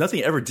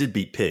 nothing ever did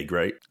beat Pig,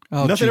 right?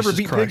 Oh, nothing Jesus ever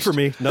beat Christ. Pig for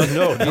me. No.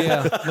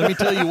 Yeah. Let me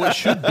tell you what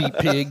should beat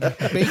Pig.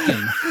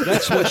 Bacon.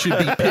 That's what should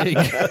beat Pig.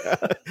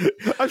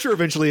 I'm sure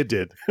eventually it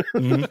did.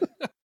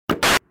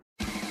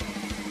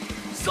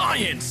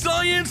 Science,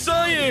 science,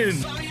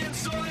 science! Science,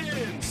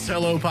 science! Yes,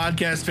 hello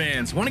podcast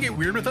fans. Want to get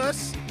weird with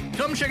us?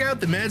 Come check out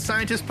the Mad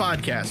Scientist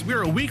Podcast.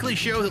 We're a weekly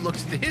show that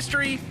looks at the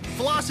history,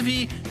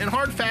 philosophy, and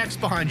hard facts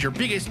behind your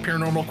biggest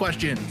paranormal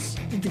questions.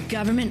 Did the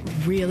government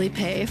really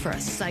pay for a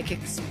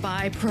psychic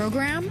spy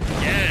program?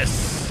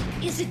 Yes!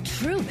 Is it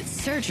true that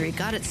surgery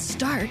got its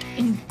start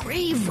in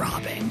grave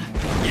robbing?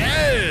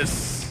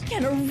 Yes!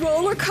 Can a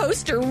roller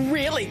coaster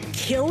really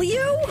kill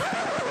you?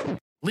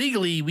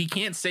 Legally, we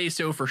can't say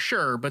so for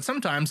sure, but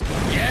sometimes,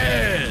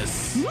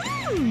 yes!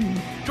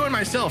 Join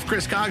myself,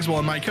 Chris Cogswell,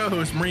 and my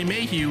co-host, Marie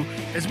Mayhew,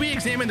 as we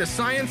examine the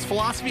science,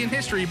 philosophy, and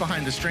history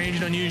behind the strange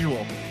and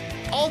unusual.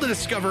 All to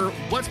discover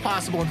what's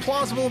possible and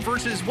plausible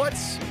versus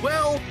what's,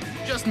 well,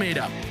 just made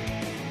up.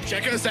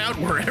 Check us out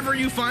wherever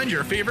you find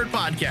your favorite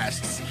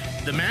podcasts.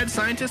 The Mad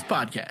Scientist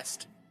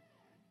Podcast.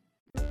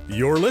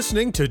 You're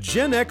listening to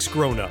Gen X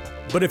Grown Up.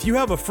 But if you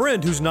have a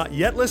friend who's not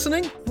yet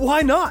listening,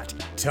 why not?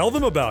 Tell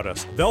them about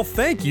us. They'll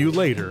thank you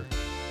later.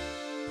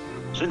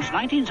 Since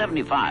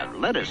 1975,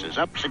 lettuce is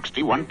up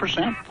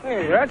 61%.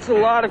 Hey, that's a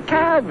lot of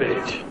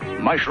cabbage.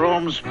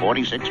 Mushrooms,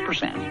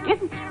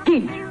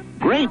 46%.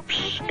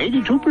 Grapes,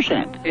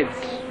 82%.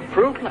 It's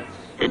fruitless.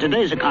 In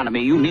today's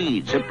economy, you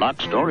need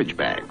Ziploc storage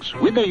bags.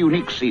 With their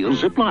unique seal,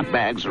 Ziploc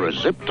bags are a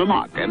zip to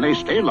lock, and they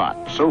stay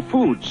locked, so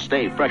foods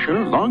stay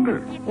fresher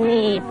longer.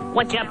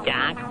 What's up,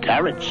 Doc?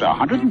 Carrots,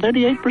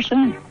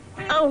 138%.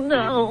 Oh,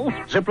 no.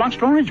 Ziploc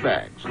storage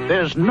bags.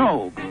 There's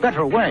no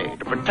better way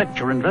to protect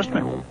your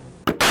investment.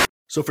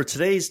 So for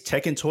today's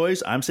tech and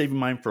toys, I'm saving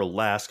mine for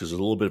last because there's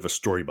a little bit of a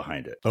story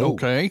behind it.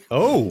 Okay.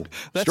 Oh,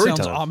 that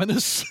sounds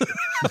ominous.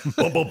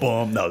 Boom, boom,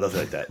 boom. No, nothing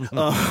like that.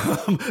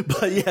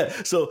 But yeah,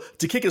 so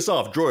to kick us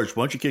off, George,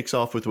 why don't you kick us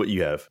off with what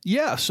you have?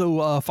 Yeah,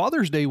 so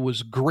Father's Day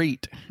was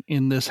great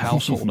in this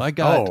household. I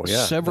got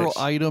several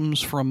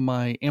items from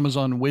my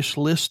Amazon wish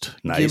list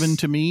given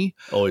to me.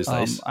 Always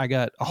nice. I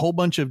got a whole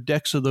bunch of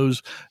decks of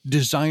those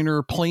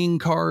designer playing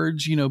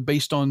cards,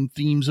 based on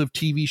themes of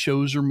TV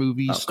shows or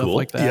movies, stuff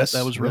like that. Yes.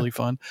 That was really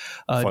fun. Fun.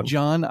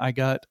 John, I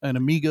got an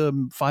Amiga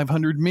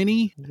 500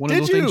 Mini, one of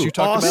those things you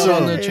talked Awesome.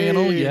 about on the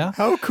channel. Yeah.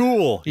 How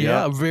cool.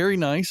 Yeah, very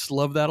nice.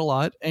 Love that a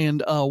lot.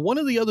 And one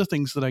of the other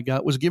things that I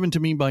got was given to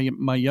me by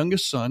my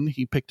youngest son.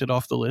 He picked it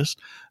off the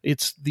list.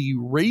 It's the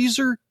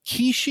Razer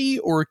Kishi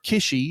or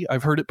Kishi.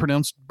 I've heard it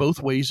pronounced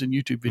both ways in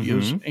YouTube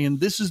videos.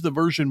 And this is the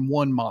version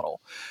 1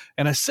 model.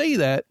 And I say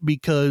that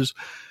because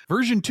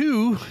version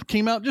 2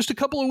 came out just a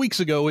couple of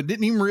weeks ago and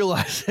didn't even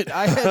realize it.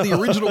 I had the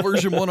original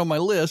version 1 on my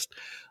list.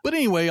 But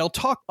anyway, I'll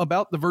talk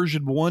about the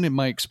version 1 and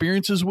my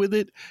experiences with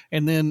it.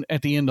 And then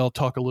at the end, I'll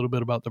talk a little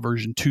bit about the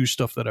version 2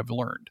 stuff that I've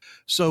learned.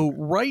 So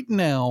right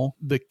now,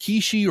 the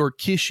Kishi or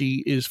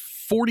Kishi is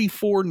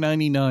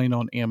 $44.99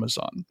 on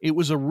Amazon. It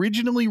was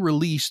originally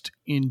released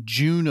in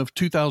June of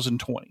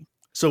 2020.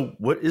 So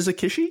what is a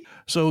Kishi?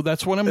 So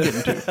that's what I'm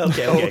getting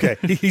to. Okay.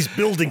 He's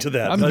building to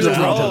that. I'm building to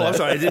that. I'm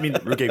sorry. I didn't mean.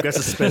 Okay, got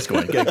the suspense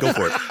going. Okay, go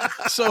for it.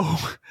 So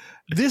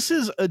this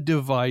is a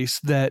device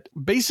that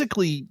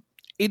basically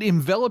it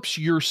envelops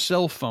your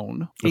cell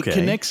phone. It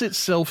connects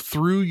itself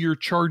through your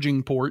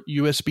charging port,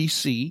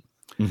 USB-C,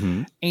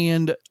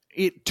 and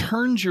it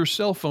turns your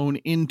cell phone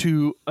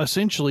into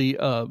essentially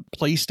a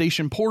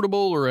PlayStation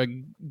Portable or a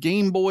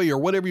Game Boy or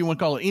whatever you want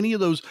to call it, any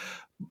of those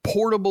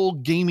portable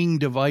gaming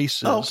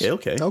devices.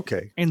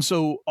 Okay. And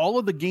so all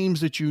of the games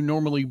that you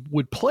normally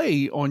would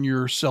play on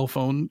your cell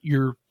phone,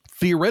 you're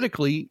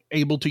theoretically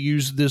able to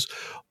use this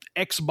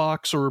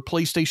Xbox or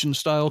PlayStation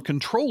style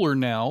controller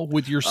now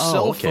with your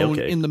cell phone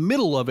in the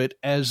middle of it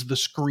as the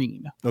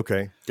screen.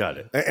 Okay. Got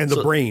it. And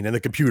the brain and the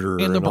computer.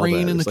 And the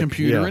brain and the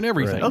computer and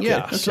everything. Right.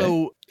 Yeah.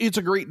 So it's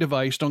a great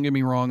device. Don't get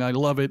me wrong. I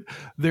love it.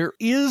 There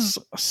is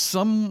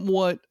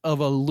somewhat of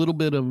a little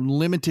bit of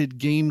limited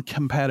game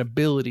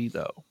compatibility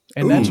though.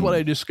 And that's what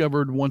I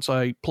discovered once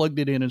I plugged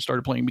it in and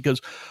started playing,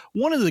 because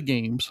one of the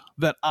games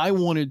that I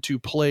wanted to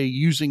play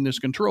using this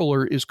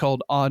controller is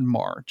called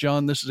Oddmar.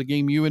 John, this is a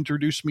game you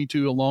introduced me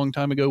to a long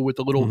time ago with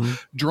the little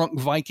drunk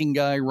Viking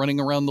guy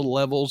running around the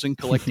levels and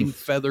collecting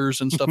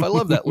feathers and stuff. I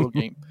love that little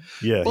game.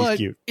 Yeah, but he's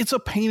cute. It's a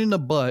pain in the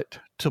butt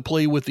to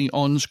play with the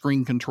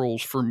on-screen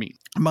controls for me.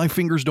 My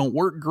fingers don't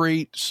work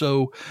great,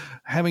 so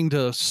having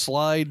to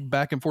slide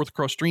back and forth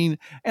across screen,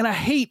 and I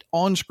hate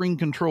on-screen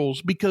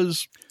controls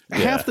because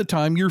half the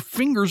time your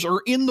fingers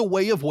are in the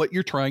way of what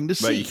you're trying to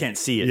see. Right, you can't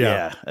see it.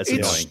 Yeah, that's it's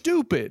annoying.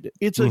 Stupid.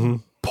 It's a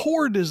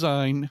poor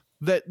design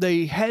that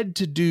they had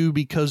to do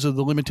because of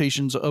the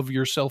limitations of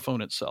your cell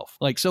phone itself.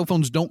 Like cell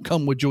phones don't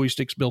come with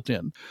joysticks built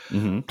in.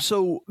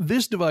 So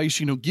this device,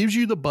 gives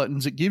you the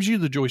buttons, it gives you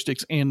the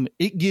joysticks, and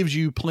it gives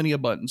you plenty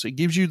of buttons. It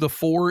gives you the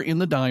 4 in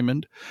the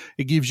diamond.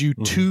 It gives you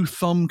 2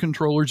 thumb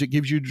controllers. It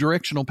gives you a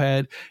directional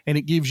pad, and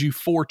it gives you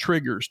 4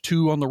 triggers,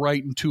 2 on the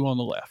right and 2 on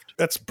the left.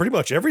 That's pretty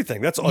much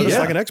everything. That's just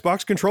like an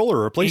Xbox controller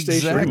or a PlayStation.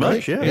 Exactly. Pretty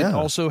much, It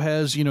also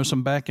has,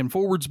 some back and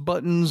forwards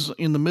buttons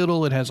in the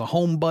middle. It has a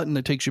home button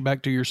that takes you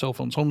back to your cell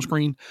phone's home screen.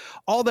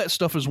 All that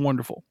stuff is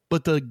wonderful.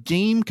 But the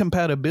game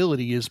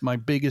compatibility is my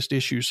biggest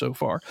issue so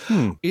far.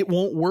 It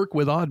won't work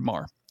with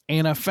Oddmar.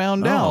 And I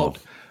found out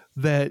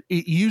that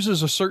it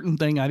uses a certain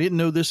thing. I didn't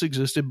know this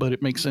existed, but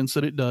it makes sense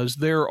that it does.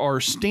 There are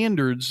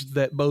standards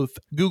that both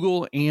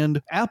Google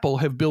and Apple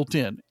have built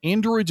in.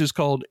 Android is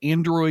called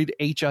Android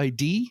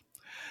HID,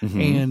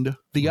 and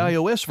the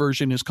iOS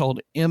version is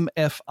called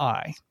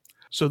MFI.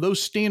 So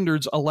those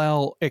standards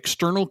allow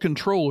external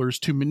controllers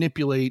to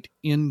manipulate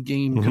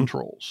in-game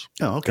controls.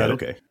 Oh,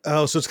 okay.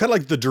 Oh, so it's kind of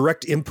like the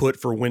direct input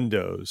for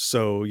Windows.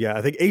 So yeah,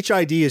 I think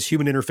HID is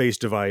human interface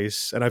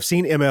device, and I've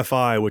seen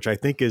MFI, which I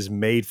think is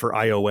made for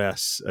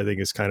iOS. I think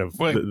is kind of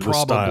the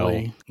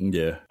style.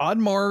 Yeah.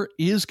 Oddmar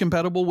is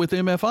compatible with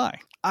MFI.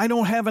 I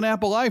don't have an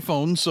Apple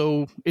iPhone,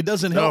 so it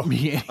doesn't help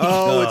me.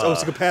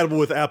 It's compatible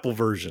with Apple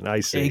version. I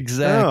see.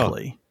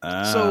 Exactly.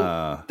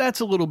 So that's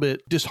a little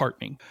bit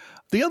disheartening.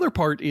 The other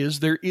part is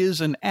there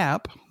is an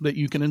app that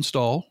you can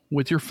install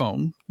with your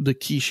phone, the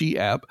Kishi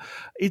app.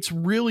 It's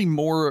really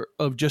more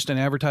of just an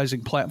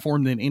advertising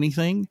platform than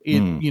anything.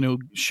 It,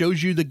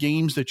 shows you the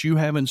games that you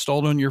have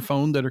installed on your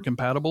phone that are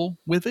compatible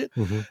with it.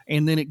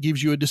 And then it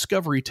gives you a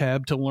discovery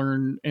tab to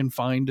learn and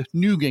find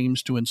new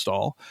games to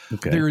install.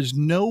 Okay. There is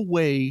no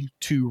way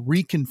to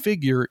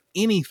reconfigure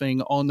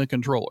anything on the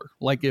controller.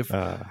 Like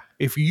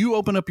if you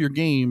open up your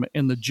game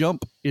and the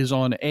jump is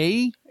on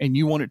A and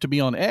you want it to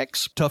be on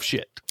X, tough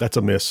shit. That's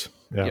a miss.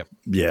 Yeah. Yep.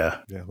 Yeah.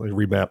 Let me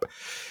remap.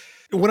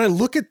 When I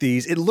look at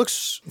these, it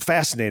looks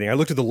fascinating. I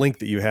looked at the link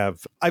that you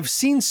have. I've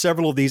seen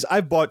several of these.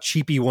 I've bought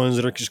cheapy ones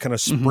that are just kind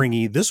of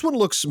springy. This one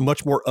looks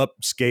much more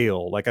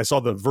upscale. Like I saw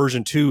the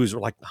version 2s are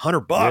like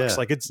 $100. Yeah.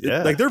 Like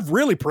like they're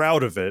really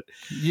proud of it.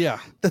 Yeah.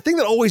 The thing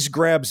that always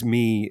grabs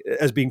me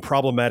as being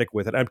problematic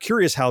with it, I'm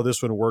curious how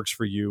this one works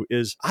for you,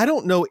 is I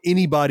don't know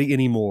anybody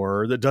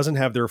anymore that doesn't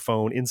have their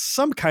phone in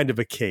some kind of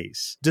a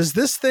case. Does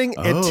this thing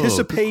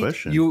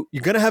anticipate you're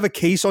going to have a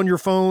case on your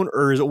phone,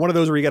 or is it one of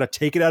those where you got to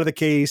take it out of the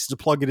case to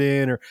plug it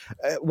in? Or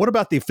what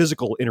about the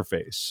physical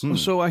interface?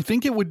 So I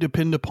think it would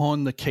depend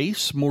upon the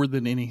case more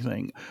than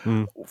anything.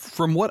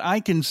 From what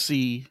I can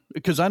see,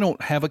 because I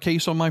don't have a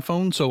case on my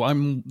phone, so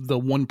I'm the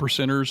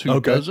 1%ers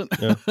who doesn't.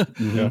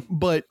 Yeah.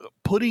 But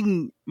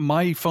putting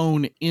my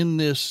phone in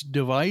this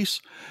device,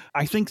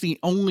 I think the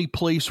only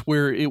place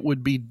where it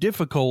would be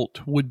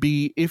difficult would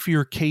be if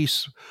your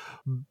case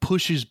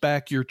pushes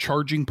back your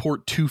charging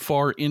port too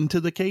far into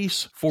the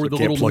case for the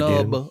little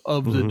nub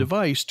of the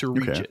device to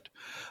reach it.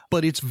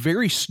 But it's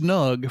very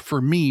snug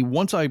for me.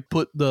 Once I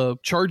put the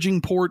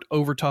charging port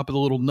over top of the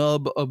little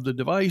nub of the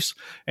device,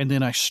 and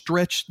then I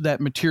stretch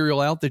that material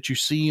out that you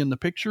see in the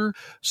picture,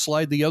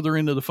 slide the other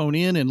end of the phone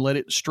in and let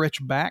it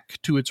stretch back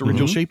to its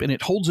original shape, and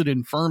it holds it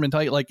in firm and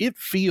tight. Like it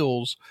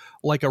feels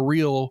like a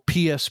real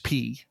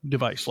PSP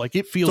device. Like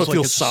it feels like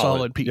it's a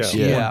solid piece.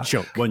 Yeah.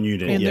 One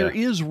unit. And there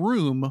is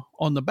room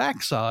on the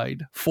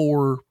backside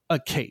for a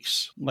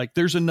case. Like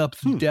there's enough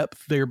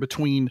depth there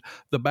between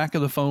the back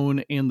of the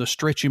phone and the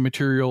stretchy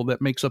material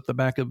that makes up the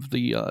back of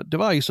the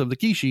device of the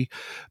Kishi.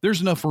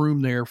 There's enough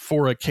room there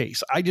for a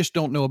case. I just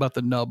don't know about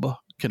the nub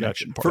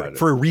connection part.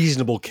 For a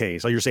reasonable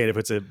case. Like you're saying, if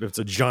it's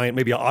a giant,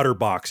 maybe an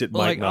OtterBox, it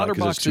might not.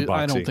 OtterBox,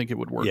 I don't think it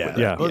would work with that.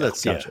 Yeah. Oh,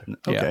 that's gotcha.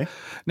 Okay. Yeah.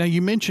 Now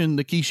you mentioned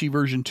the Kishi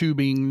version 2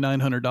 being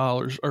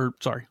 $900, or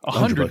sorry,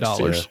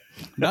 $100.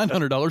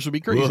 $900 would be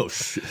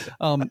crazy.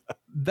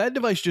 That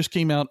device just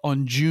came out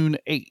on June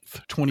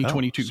 8th,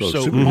 2022.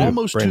 So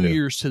almost 2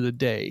 years to the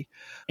day.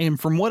 And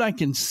from what I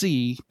can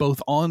see,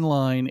 both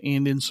online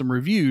and in some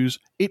reviews,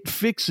 it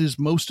fixes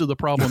most of the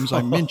problems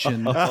I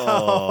mentioned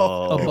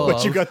above.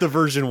 But you got the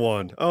version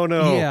 1. Oh,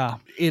 no. Yeah.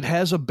 It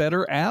has a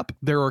better app.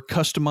 There are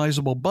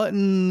customizable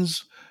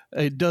buttons.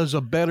 It does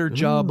a better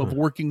job of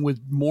working with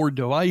more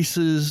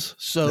devices.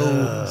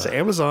 So it's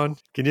Amazon.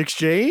 Can you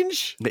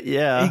exchange?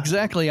 Yeah.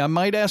 Exactly. I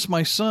might ask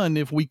my son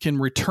if we can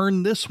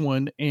return this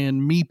one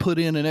and me put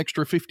in an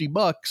extra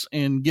 $50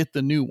 and get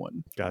the new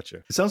one. Gotcha.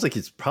 It sounds like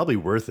it's probably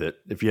worth it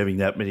if you're having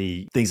that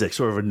many things that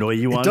sort of annoy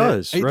you on it. It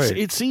does, right.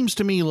 It seems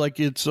to me like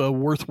it's a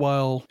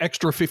worthwhile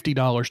extra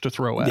 $50 to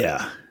throw at it.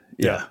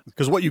 Yeah.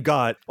 Because what you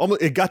got,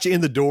 it got you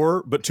in the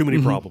door, but too many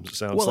problems, it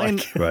sounds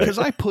like. Because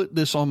I put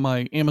this on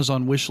my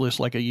Amazon wish list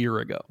like a year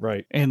ago.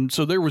 Right. And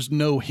so there was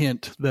no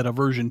hint that a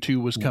version 2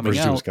 was coming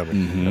out.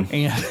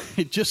 And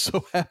it just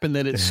so happened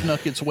that it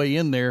snuck its way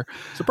in there.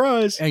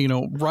 Surprise.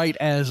 And, right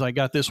as I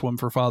got this one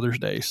for Father's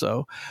Day.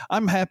 So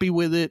I'm happy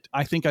with it.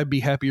 I think I'd be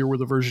happier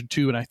with a version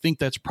 2, and I think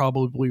that's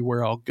probably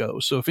where I'll go.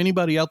 So if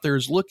anybody out there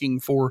is looking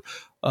for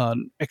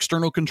an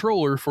external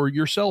controller for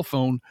your cell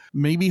phone,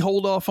 maybe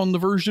hold off on the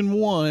version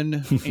 1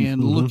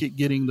 and look at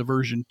getting the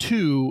version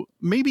 2,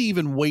 maybe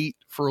even wait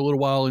for a little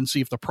while and see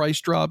if the price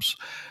drops.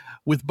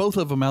 With both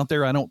of them out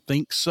there, I don't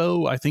think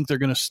so. I think they're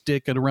going to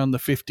stick at around the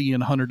 $50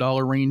 and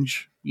 $100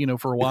 range,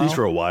 for a while. At least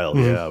for a while,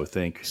 yeah, I would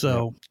think.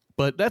 So,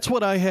 But that's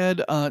what I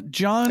had.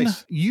 John,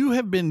 you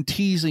have been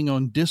teasing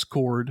on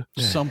Discord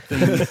something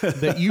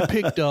that you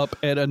picked up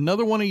at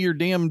another one of your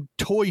damn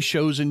toy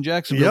shows in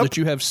Jacksonville that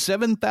you have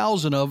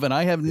 7,000 of, and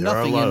I have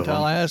nothing in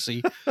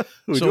Tallahassee.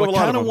 So I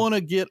kind of want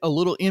to get a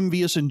little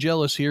envious and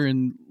jealous here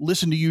and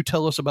listen to you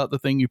tell us about the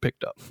thing you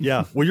picked up.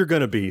 Yeah, well, you're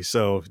going to be,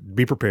 so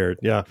be prepared.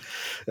 Yeah,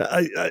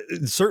 I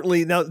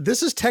certainly. Now,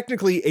 this is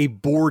technically a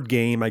board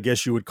game, I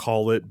guess you would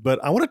call it,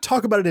 but I want to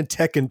talk about it in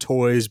tech and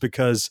toys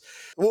because,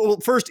 well,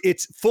 first,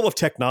 it's full of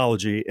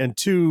technology, and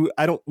two,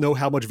 I don't know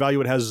how much value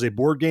it has as a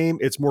board game.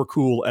 It's more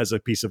cool as a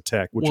piece of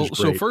tech, which is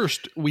great. So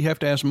first, we have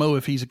to ask Mo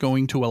if he's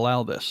going to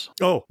allow this.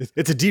 Oh,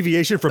 it's a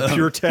deviation from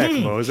pure tech,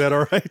 Mo. Is that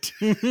all right?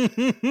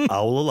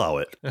 I will allow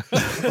it.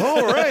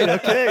 All right.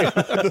 Okay.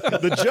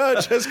 The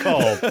judge has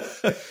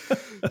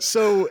called.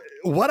 So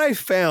what I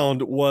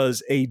found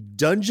was a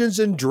Dungeons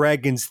and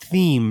Dragons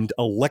themed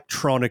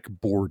electronic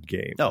board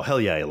game. Oh, hell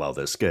yeah, I allow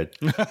this. Good.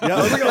 Yeah,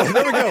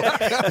 there we go.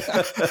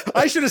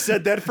 I should have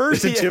said that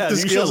first and tipped the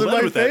scales in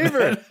my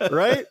favor,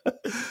 right?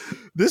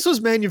 This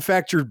was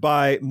manufactured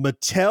by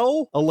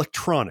Mattel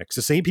Electronics,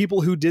 the same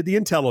people who did the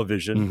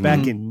Intellivision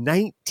back in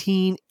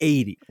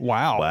 1980.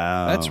 Wow.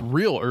 That's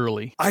real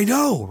early. I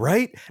know,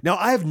 right? Now,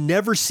 I have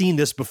never seen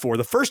this before.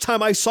 The first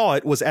time I saw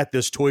it was at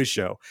this toy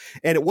show,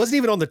 and it wasn't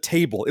even on the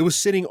table. It was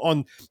sitting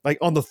on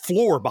the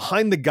floor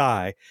behind the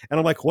guy, and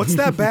I'm like, what's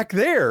that back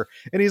there?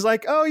 And he's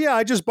like, oh, yeah,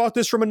 I just bought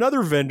this from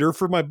another vendor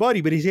for my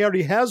buddy, but he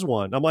already has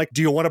one. I'm like,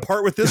 do you want to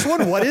part with this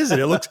one? What is it?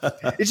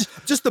 It's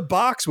just the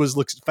box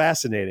looks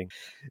fascinating.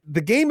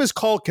 The game is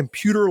called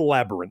Computer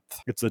Labyrinth.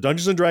 It's the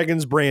Dungeons and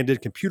Dragons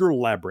branded Computer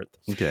Labyrinth.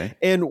 Okay.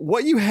 And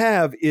what you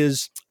have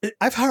is,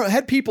 I've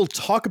had people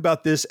talk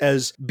about this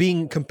as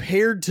being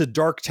compared to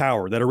Dark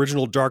Tower, that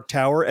original Dark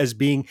Tower, as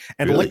being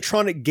an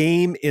electronic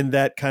game in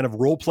that kind of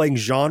role-playing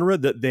genre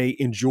that they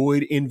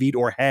enjoyed, envied,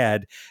 or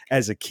had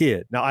as a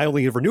kid. Now, I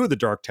only ever knew of the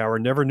Dark Tower,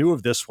 never knew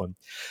of this one.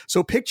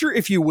 So picture,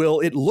 if you will,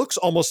 it looks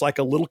almost like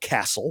a little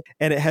castle,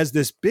 and it has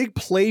this big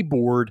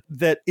playboard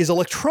that is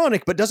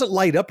electronic but doesn't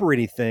light up or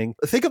anything.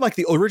 Think of like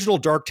the original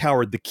Dark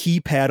Tower, the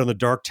keypad on the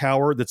Dark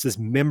Tower, that's this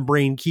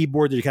membrane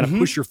keyboard that you kind of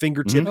push your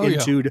fingertip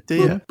into to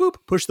boop, boop,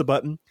 push the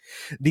button.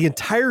 The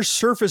entire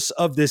surface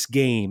of this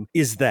game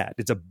is that.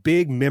 It's a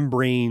big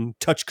membrane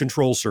touch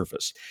control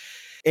surface.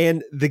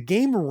 And the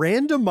game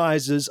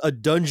randomizes a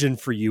dungeon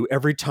for you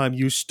every time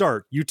you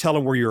start. You tell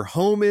them where your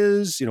home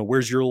is,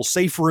 where's your little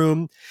safe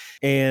room,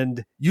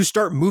 and you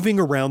start moving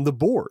around the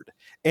board.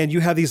 And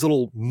you have these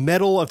little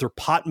metal, if they're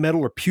pot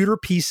metal or pewter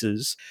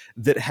pieces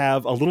that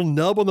have a little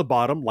nub on the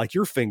bottom, like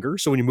your finger.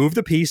 So when you move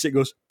the piece, it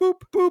goes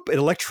boop, boop, and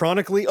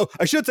electronically. Oh,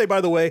 I should say, by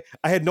the way,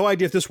 I had no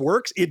idea if this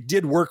works. It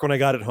did work when I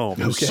got it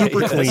home. It was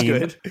super clean.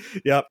 That's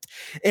good. Yep.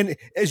 And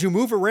as you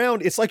move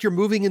around, it's like you're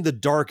moving in the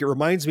dark. It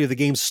reminds me of the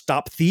game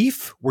Stop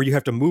Thief, where you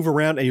have to move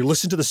around and you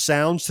listen to the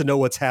sounds to know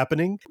what's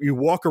happening. You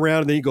walk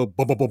around and then you go,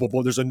 boom, boom, boom, boom,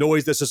 boom. There's a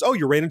noise that says, oh,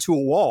 you ran into a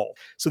wall.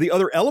 So the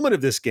other element of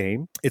this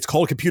game, it's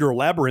called Computer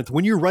Labyrinth.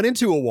 When you run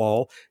into a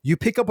wall, you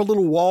pick up a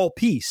little wall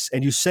piece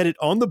and you set it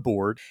on the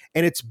board,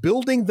 and it's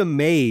building the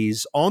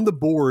maze on the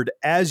board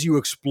as you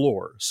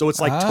explore. So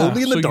it's like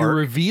totally in the dark. You're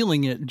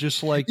revealing it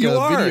just like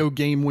a video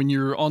game when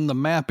you're on the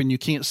map and you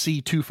can't see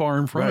too far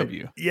in front of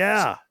you.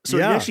 Yeah. So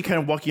you're actually kind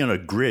of walking on a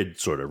grid,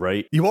 sort of,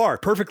 right? You are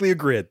perfectly a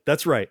grid.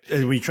 That's right.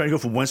 And when you try to go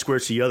from one square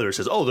to the other, it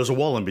says, oh, there's a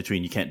wall in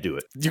between. You can't do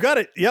it. You got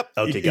it. Yep.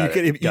 Okay, got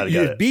it.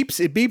 It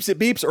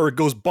beeps, or it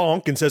goes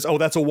bonk and says, oh,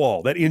 that's a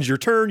wall. That ends your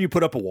turn. You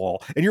put up a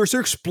wall. And you're still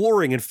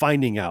exploring and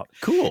finding out.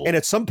 Cool. And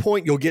at some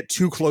point, you'll get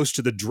too close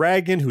to the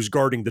dragon who's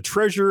guarding the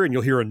treasure, and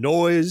you'll hear a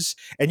noise.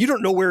 And you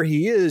don't know where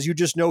he is. You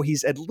just know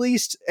he's at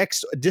least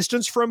X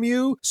distance from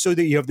you, so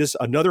that you have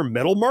another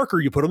metal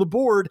marker you put on the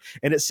board,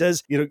 and it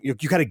says, you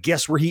got to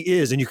guess where he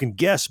is, and you can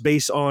guess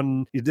based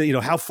on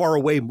how far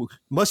away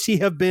must he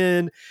have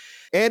been.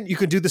 And you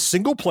can do the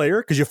single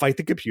player because you fight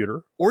the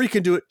computer, or you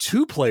can do it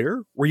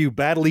 2-player where you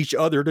battle each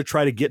other to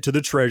try to get to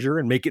the treasure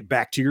and make it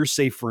back to your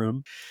safe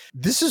room.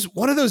 This is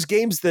one of those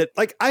games that,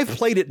 like, I've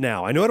played it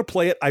now. I know how to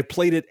play it. I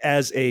played it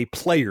as a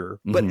player,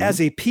 but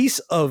as a piece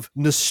of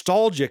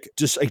nostalgic,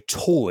 just a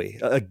toy,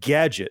 a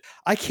gadget.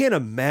 I can't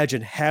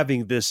imagine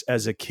having this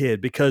as a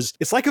kid because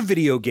it's like a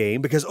video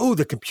game because,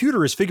 the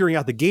computer is figuring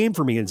out the game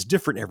for me and it's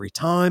different every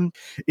time.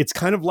 It's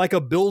kind of like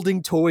a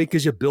building toy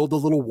because you build the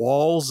little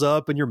walls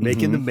up and you're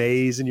making the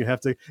maze. And you have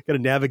to kind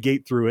of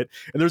navigate through it.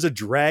 And there's a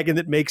dragon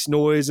that makes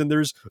noise, and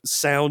there's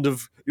sound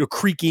of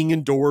creaking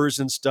in doors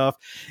and stuff.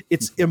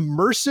 It's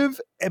immersive,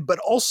 but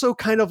also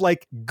kind of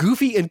like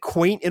goofy and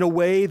quaint in a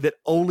way that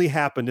only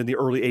happened in the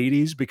early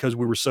 80s because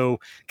we were so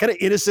kind of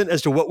innocent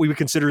as to what we would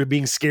consider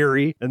being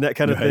scary and that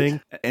kind of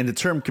thing. And the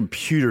term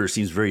computer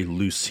seems very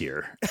loose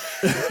here.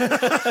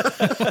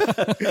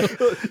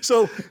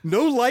 So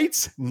no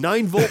lights,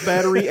 9-volt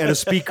battery, and a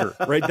speaker,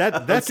 right?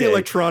 That's the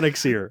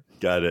electronics here.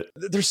 Got it.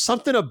 There's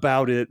something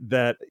about it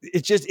that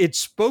it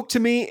spoke to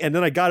me, and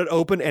then I got it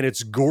open, and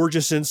it's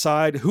gorgeous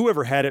inside.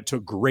 Whoever had it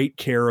took great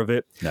care of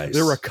it. Nice.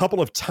 There were a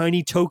couple of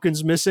tiny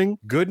tokens missing?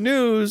 Good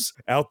news.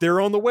 Out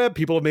there on the web,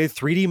 people have made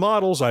 3D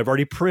models. I've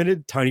already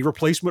printed tiny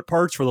replacement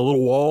parts for the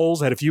little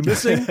walls. Had a few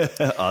missing.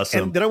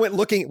 Awesome. And then I went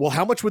looking, well,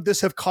 how much would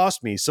this have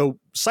cost me? So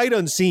sight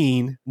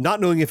unseen,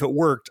 not knowing if it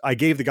worked, I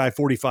gave the guy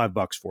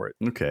 $45 for it.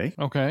 Okay.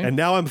 And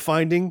now I'm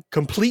finding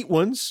complete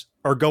ones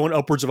are going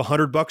upwards of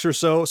 $100 or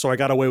so. So I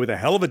got away with a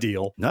hell of a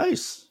deal.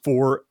 Nice.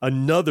 For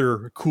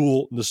another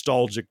cool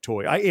nostalgic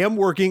toy. I am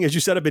working, as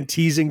you said, I've been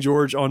teasing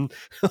George on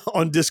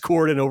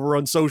Discord and over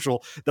on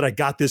social that I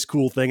got this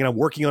cool thing, and I'm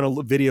working on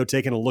a video,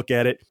 taking a look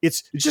at it.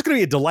 It's just going to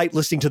be a delight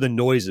listening to the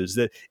noises.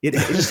 That it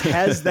just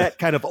has that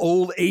kind of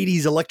old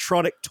 80s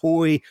electronic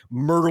toy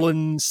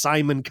Merlin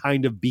Simon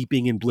kind of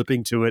beeping and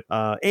blipping to it.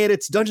 And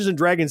it's Dungeons and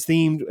Dragons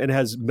themed and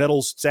has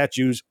metal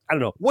statues. I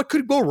don't know what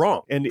could go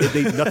wrong, and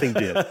nothing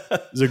did.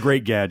 It's a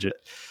great gadget.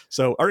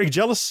 So, are you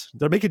jealous?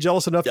 Did I make you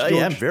jealous enough? I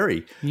am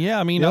very. Yeah,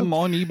 I mean, I'm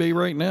on eBay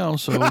right now,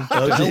 so to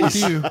hell with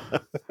you.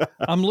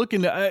 I'm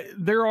looking at.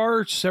 There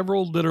are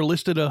several that are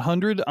listed at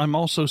 100. I'm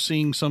also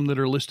seeing some that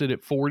are listed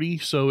at 40.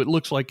 So it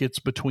looks like it's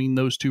between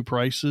those two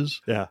prices.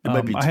 Yeah, it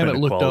might be. I haven't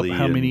looked up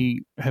how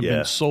many have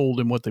been sold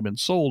and what they've been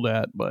sold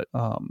at, but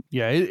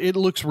it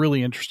looks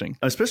really interesting.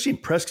 I'm especially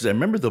impressed because I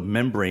remember the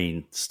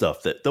membrane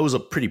stuff that was a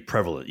pretty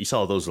prevalent. You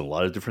saw those in a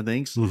lot of different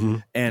things,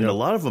 and a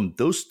lot of them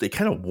they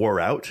kind of wore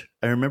out.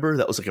 I remember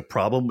that was like a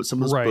problem with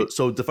some of those. Right.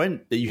 So to find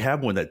that you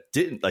have one that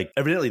didn't, like,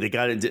 evidently they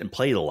got it and didn't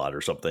play it a lot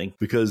or something,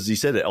 because he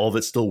said that all of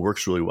it still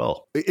works really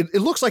well. It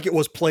looks like it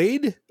was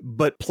played,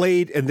 but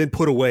played and then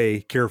put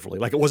away carefully.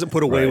 Like it wasn't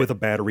put away with a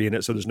battery in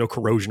it, so there's no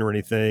corrosion or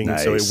anything.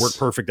 Nice. So it worked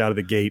perfect out of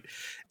the gate.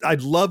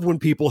 I'd love when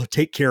people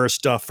take care of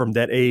stuff from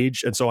that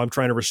age, and so I'm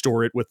trying to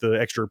restore it with the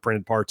extra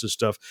printed parts and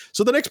stuff.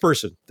 So the next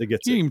person that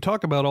gets you it. even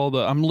talk about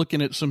I'm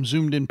looking at some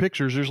zoomed in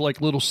pictures. There's like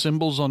little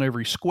symbols on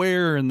every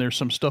square, and there's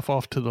some stuff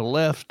off to the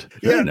left.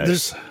 Yeah,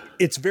 nice.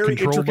 It's very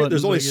Control intricate.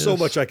 There's only buttons, so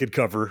much I could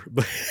cover,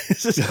 but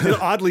it's just,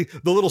 oddly,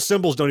 the little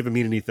symbols don't even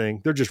mean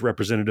anything. They're just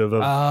representative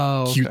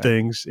of cute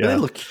things. Yeah. They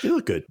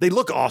look good. They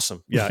look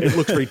awesome. Yeah, it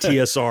looks very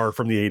TSR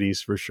from the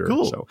 80s for sure.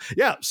 Cool. So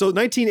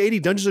 1980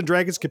 Dungeons and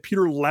Dragons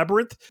Computer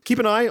Labyrinth. Keep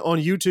an eye on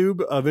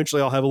YouTube.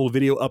 Eventually, I'll have a little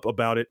video up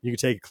about it. You can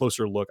take a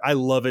closer look. I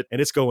love it,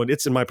 and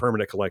it's in my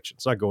permanent collection.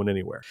 It's not going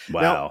anywhere.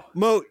 Wow. Now,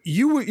 Mo,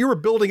 you were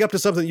building up to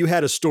something. You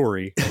had a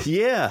story.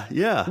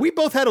 Yeah. We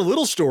both had a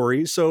little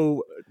story,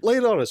 so lay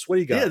it on us. What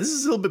do you got? Yeah, this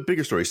is a little bit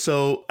bigger story.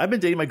 So I've been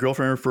dating my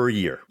girlfriend for a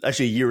year.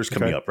 Actually, a year is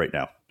coming up right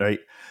now, right?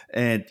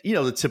 And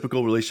the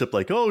typical relationship,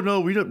 like, oh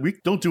no, we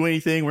don't do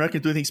anything. We're not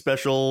going to do anything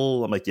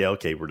special. I'm like, yeah,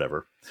 okay,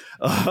 whatever.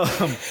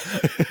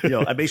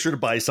 I made sure to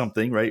buy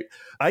something, right?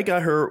 I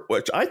got her,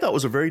 which I thought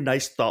was a very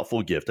nice,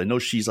 thoughtful gift. I know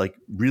she's like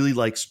really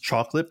likes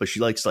chocolate, but she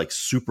likes like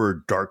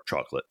super dark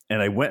chocolate.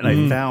 And I went and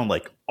I found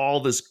like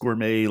all this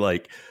gourmet,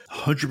 like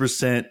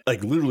 100%,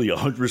 like literally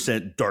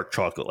 100% dark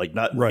chocolate, like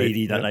not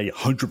 80, not 90,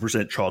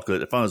 100%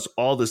 chocolate. I found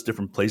all this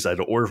different place I had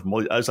to order from.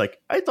 I was like,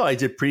 I thought I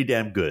did pretty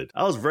damn good.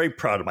 I was very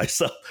proud of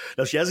myself.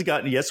 Now she hasn't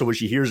gotten it yet, so when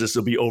she hears this,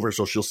 it'll be over,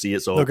 so she'll see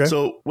it.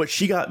 So what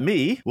she got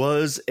me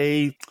was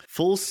a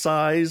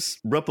full-size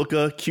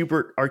replica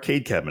Q*bert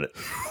arcade cabinet.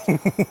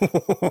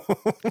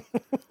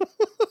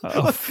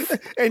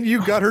 And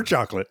you got her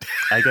chocolate.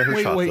 I got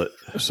her chocolate.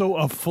 So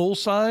a full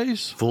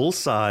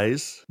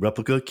size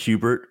replica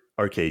Q*bert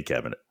arcade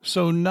cabinet.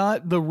 So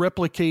not the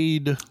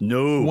Replicade.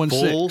 No,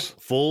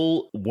 1/6.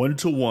 full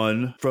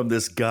 1-to-1 from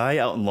this guy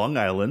out in Long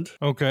Island.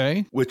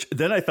 Okay. Which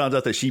then I found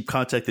out that she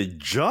contacted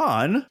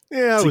John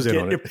to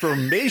get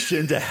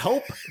information to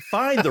help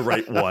find the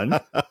right one.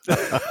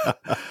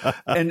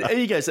 and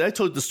you guys, I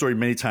told the story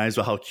many times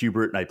about how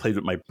Q*bert and I played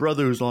with my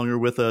brother who's longer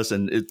with us,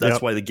 and that's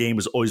why the game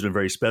has always been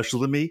very special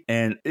to me.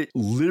 And it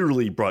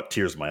literally brought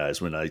tears to my eyes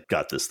when I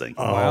got this thing.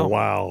 Oh,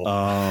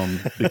 wow.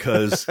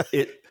 Because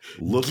it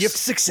looks gift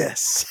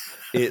success.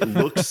 It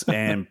looks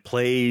and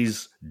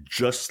plays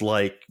just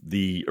like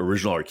the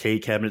original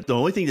arcade cabinet. The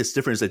only thing that's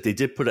different is that they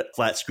did put a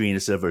flat screen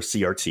instead of a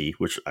CRT,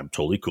 which I'm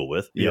totally cool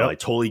with. You know, I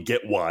totally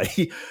get why.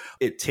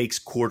 It takes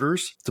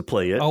quarters to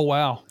play it. Oh,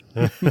 wow.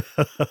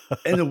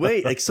 In a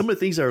way, like some of the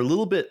things are a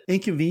little bit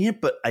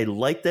inconvenient, but I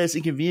like that it's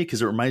inconvenient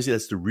because it reminds me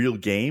that's the real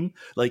game.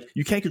 Like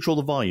you can't control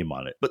the volume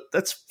on it, but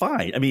that's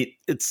fine. I mean,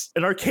 it's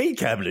an arcade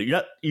cabinet.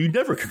 You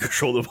never can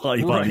control the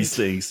volume on these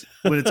things.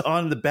 When it's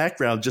on in the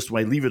background, just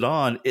when I leave it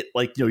on, it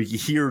like you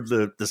hear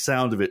the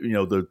sound of it.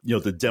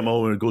 The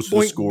demo and it goes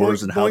through the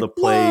scores and how the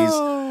plays.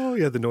 Whoa.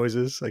 Yeah, the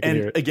noises. I can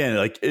hear it. Again,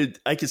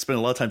 I could spend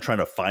a lot of time trying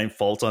to find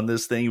faults on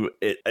this thing.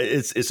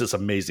 It's just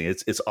amazing.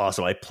 It's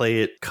awesome. I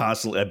play it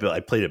constantly. I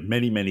played it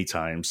many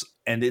times.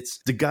 And it's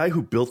the guy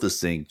who built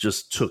this thing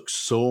just took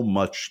so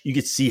much. You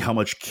could see how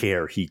much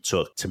care he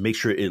took to make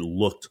sure it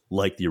looked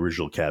like the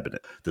original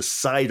cabinet. The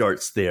side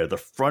art's there. The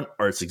front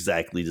art's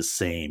exactly the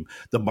same.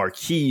 The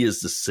marquee is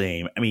the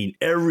same. I mean,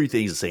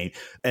 everything's the same.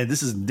 And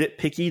this is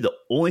nitpicky. The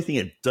only thing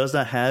it does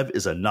not have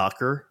is a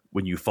knocker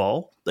when you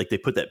fall. Like they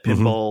put that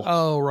pinball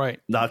right.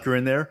 knocker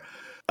in there.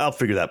 I'll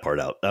figure that part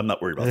out. I'm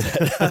not worried about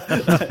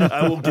that.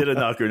 I will get a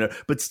knocker in there.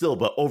 But still,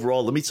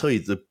 overall, let me tell you,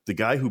 the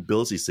guy who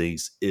builds these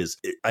things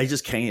I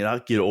just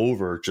cannot get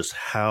over just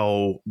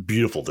how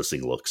beautiful this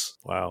thing looks.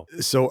 Wow.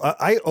 So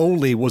I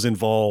only was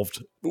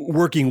involved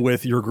working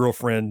with your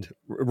girlfriend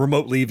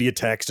remotely via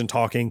text and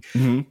talking.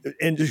 Mm-hmm.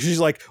 And she's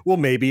like, well,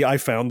 maybe I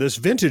found this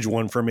vintage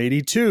one from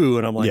 82.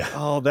 And I'm like,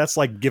 oh, that's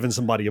like giving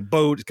somebody a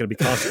boat. It's going to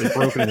be constantly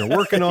broken and they're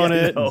working on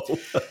it.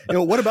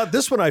 And, what about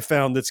this one I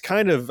found that's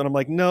kind of, and I'm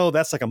like, no,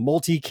 that's like a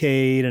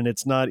multi-cade and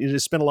it's not, you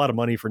just spent a lot of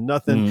money for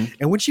nothing. Mm-hmm.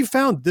 And when she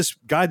found this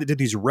guy that did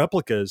these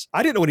replicas,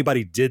 I didn't know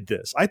anybody did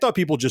this. I thought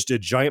people just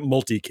did giant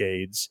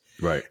multi-cades.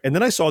 Right. And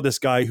then I saw this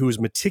guy who was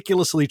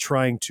meticulously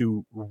trying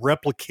to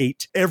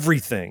replicate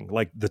everything,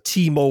 like the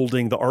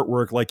T-molding, the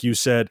artwork, like you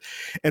said.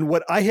 And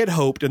what I had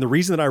hoped, and the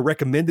reason that I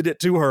recommended it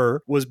to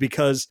her was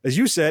because, as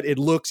you said, it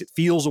looks, it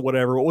feels, or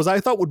whatever. What I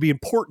thought would be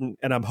important,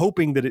 and I'm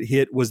hoping that it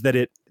hit, was that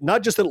it,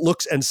 not just that it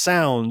looks and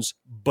sounds,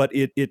 but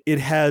it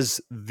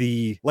has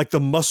the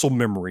muscle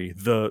memory,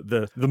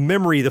 the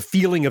memory, the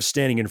feeling of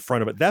standing in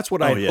front of it. That's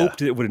what I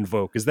hoped it would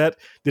invoke. Did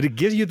it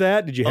give you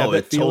that? Did you have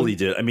that feeling? Totally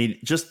did. I mean,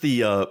 just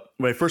the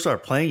when I first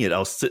started playing it, I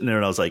was sitting there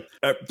and I was like,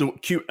 the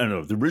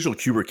original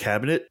Kubert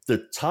cabinet, the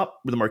top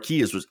where the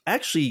marquee was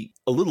actually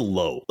a little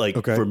low,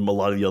 from a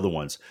lot of the other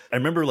ones. I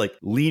remember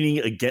leaning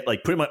against,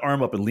 putting my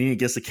arm up and leaning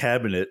against the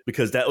cabinet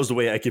because that was the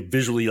way I could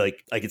visually,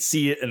 I could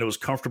see it and it was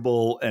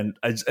comfortable. And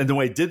the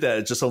way I did that,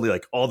 it's just suddenly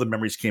all the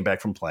memories came back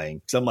from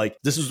playing. So I'm like,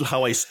 this is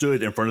how I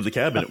stood in front of the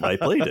cabinet when I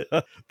played it.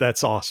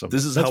 That's awesome.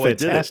 This is how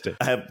fantastic.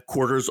 I did it. I have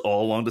quarters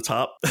all along the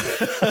top.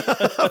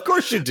 Of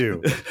course you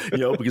do.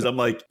 Because I'm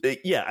like,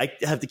 I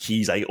have the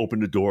keys. I open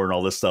the door and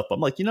all this stuff. I'm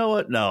like, you know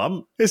what?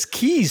 No, There's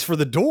keys for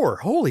the door.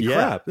 Holy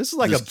crap. This is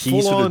like There's a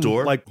keys for the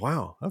door.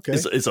 Wow. Okay.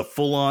 It's a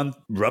full-on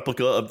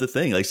replica of the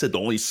thing. Like I said, the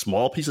only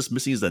small piece that's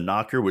missing is the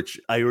knocker, which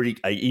I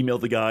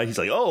emailed the guy. He's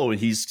like, and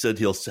he said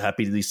he'll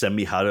happily send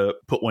me how to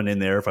put one in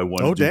there if I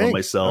want to do one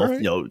myself.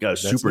 Right. Guy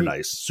was super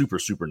nice, super,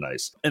 super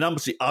nice. And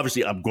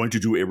obviously I'm going to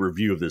do a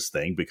review of this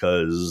thing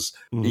because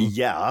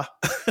I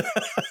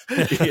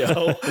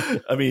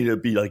mean,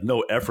 it'd be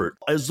no effort.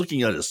 I was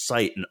looking at his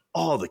site and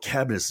all the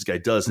cabinets this guy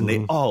does, and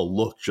they all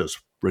look just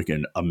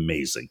freaking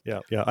amazing. Yeah.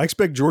 I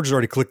expect George has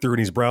already clicked through and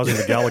he's browsing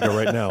the Galaga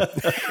right now.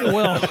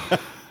 Well,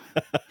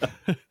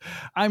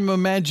 I'm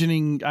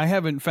imagining, I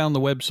haven't found the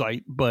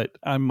website, but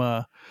I'm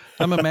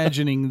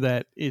imagining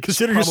that it's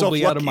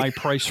probably out of my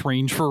price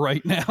range for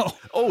right now.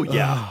 Oh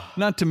yeah.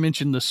 Not to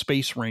mention the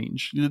space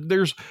range.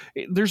 There's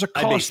a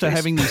cost to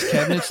having these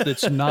cabinets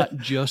that's not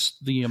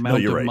just the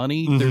amount of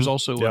money. Mm-hmm. There's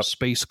also a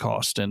space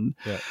cost. And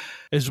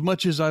as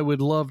much as I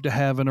would love to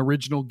have an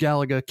original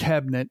Galaga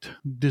cabinet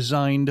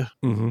designed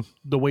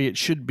the way it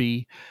should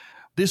be,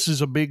 this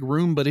is a big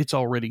room, but it's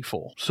already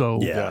full. So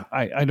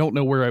I don't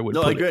know where I would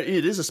put it.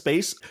 It is a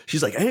space.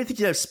 She's like, I didn't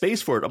think you'd have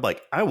space for it. I'm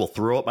like, I will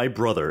throw up my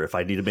brother if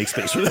I need to make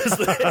space for this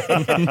thing.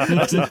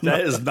 I said,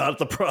 that is not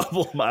the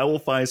problem. I will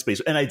find space.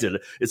 And I did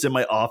it. It's in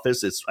my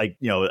office. I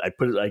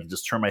put it, I can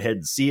just turn my head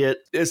and see it.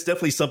 It's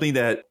definitely something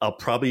that I'll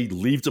probably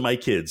leave to my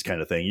kids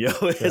kind of thing.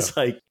 It's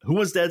like, who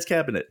wants Dad's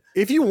cabinet?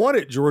 If you want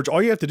it, George,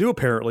 all you have to do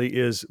apparently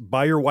is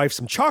buy your wife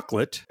some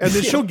chocolate and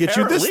then she'll get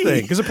you this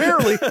thing. Because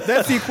apparently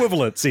that's the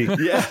equivalency.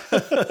 Yeah.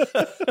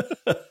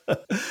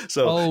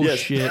 So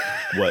shit.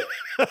 What?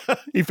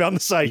 You found the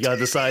site. You got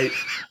the site.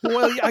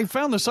 Well, I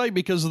found the site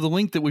because of the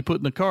link that we put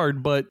in the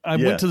card, but I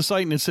went to the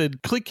site and it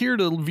said, click here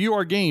to view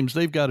our games.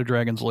 They've got a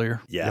Dragon's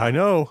Lair. Yeah. I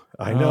know.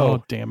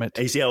 Oh, damn it.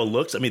 And you see how it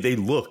looks? I mean, they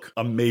look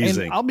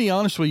amazing. And I'll be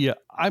honest with you,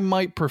 I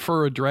might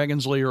prefer a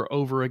Dragon's Lair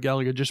over a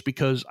Galaga just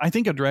because I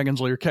think a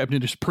Dragon's Lair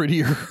cabinet is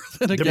prettier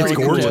than a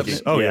Galaga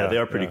cabinet. Oh yeah, they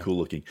are pretty cool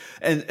looking.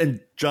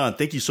 And John,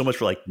 thank you so much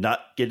for not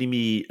getting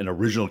me an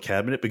original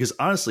cabinet, because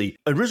honestly,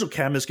 an original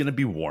cabinet is going to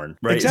be worn,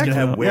 right? Exactly. It's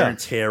going to have wear and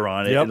tear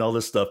on it and all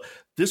this stuff.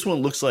 This one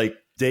looks like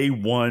day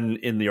one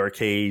in the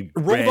arcade,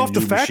 rolled off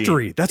the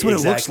factory. Machine. That's what it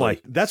looks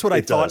like. That's what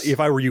I thought if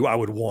I were you, I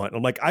would want.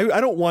 I'm like,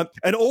 I don't want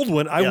an old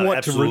one. I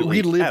want to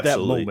relive that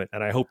moment,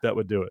 and I hope that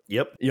would do it.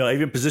 Yep. I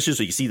even positioned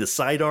so you can see the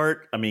side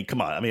art. I mean,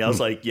 come on. I mean, I was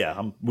like,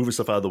 I'm moving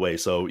stuff out of the way.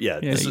 So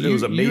it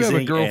was amazing. You have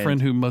a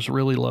girlfriend who must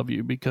really love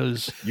you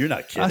because you're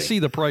not kidding. I see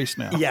the price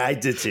now. Yeah, I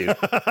did too.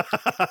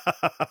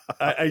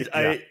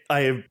 I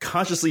have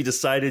consciously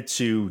decided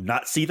to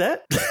not see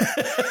that.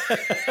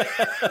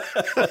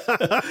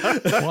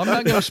 Well, I'm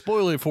not going to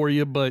spoil it for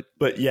you, but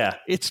yeah,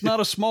 it's not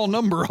a small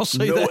number. I'll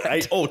say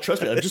that.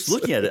 Trust me. I'm just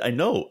looking at it. I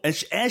know. And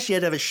she had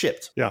to have it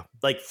shipped. Yeah.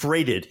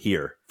 Freighted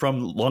here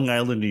from Long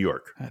Island, New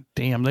York. God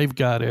damn, they've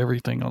got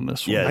everything on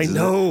this one. Yeah, I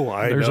know.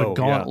 There's a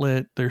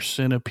gauntlet. There's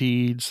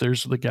centipedes.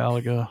 There's the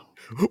Galaga.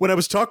 When I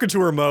was talking to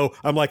her, Mo,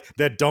 I'm like,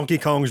 that Donkey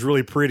Kong's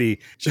really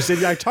pretty. She said,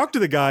 yeah, I talked to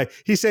the guy.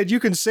 He said, you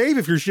can save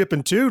if you're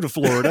shipping 2 to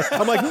Florida.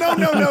 I'm like, no.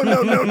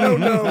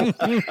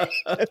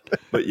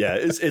 But yeah,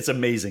 it's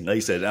amazing. Like I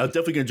said, I'm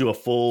definitely going to do a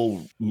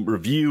full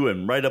review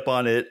and write up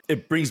on it.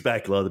 It brings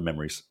back a lot of the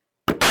memories.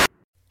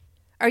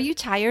 Are you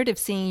tired of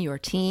seeing your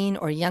teen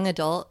or young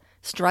adult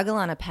struggle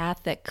on a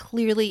path that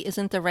clearly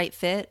isn't the right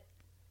fit?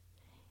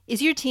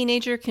 Is your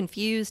teenager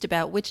confused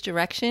about which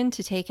direction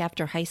to take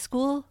after high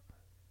school?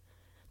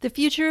 The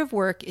future of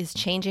work is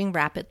changing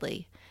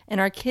rapidly,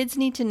 and our kids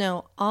need to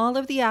know all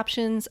of the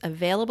options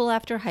available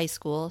after high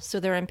school so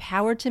they're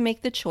empowered to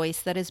make the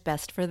choice that is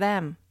best for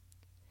them.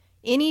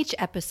 In each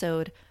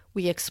episode,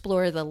 we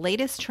explore the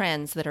latest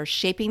trends that are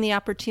shaping the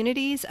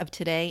opportunities of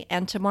today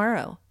and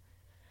tomorrow.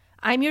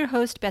 I'm your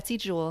host, Betsy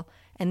Jewell,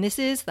 and this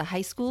is the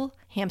High School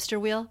Hamster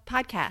Wheel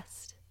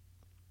Podcast.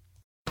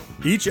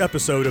 Each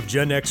episode of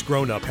Gen X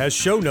Grown Up has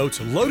show notes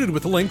loaded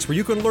with links where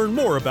you can learn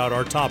more about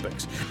our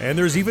topics. And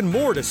there's even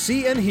more to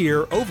see and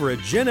hear over at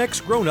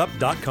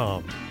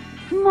genxgrownup.com.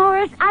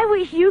 Morris, I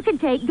wish you could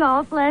take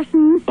golf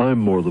lessons. I'm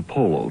more the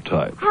polo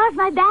type. How's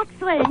my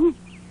backswing?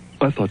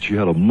 I thought you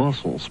had a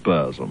muscle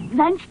spasm.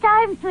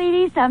 Lunchtime,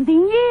 sweetie,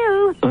 something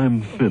new.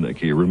 I'm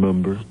finicky,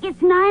 remember?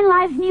 It's 9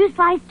 Live's new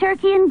sliced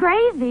turkey and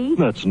gravy.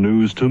 That's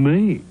news to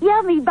me.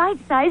 Yummy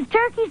bite-sized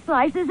turkey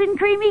slices and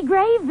creamy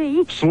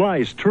gravy.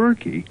 Sliced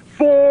turkey?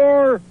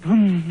 For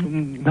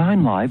 9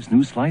 Live's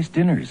new sliced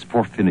dinners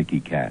for finicky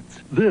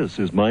cats. This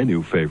is my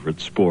new favorite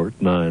sport,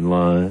 9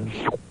 Lives.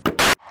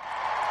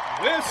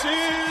 This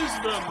is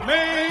the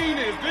main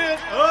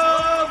event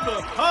of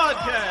the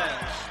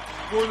podcast.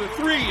 For the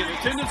 3 in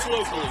attendance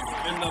locally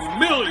and the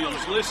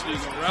millions listening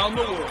around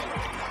the world.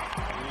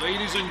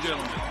 Ladies and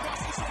gentlemen,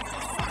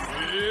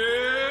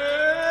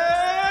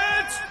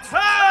 it's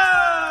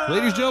time!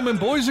 Ladies and gentlemen,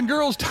 boys and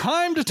girls,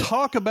 time to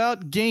talk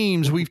about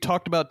games. We've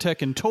talked about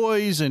tech and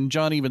toys, and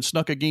John even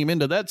snuck a game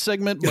into that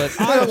segment, but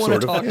I want to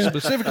talk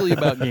specifically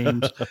about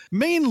games,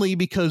 mainly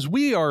because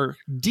we are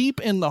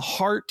deep in the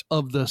heart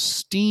of the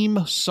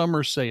Steam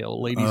Summer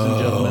Sale, ladies and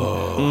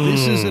gentlemen.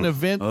 This is an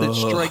event that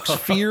strikes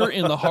fear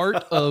in the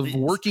heart of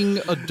working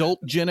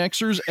adult Gen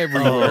Xers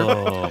everywhere.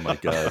 Oh, my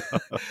God.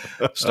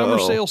 Summer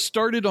Sale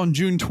started on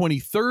June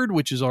 23rd,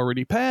 which is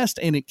already passed,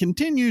 and it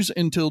continues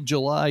until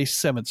July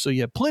 7th. So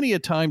you have plenty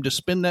of time to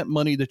spend that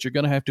money that you're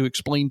going to have to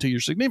explain to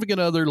your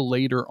significant other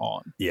later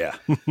on. Yeah.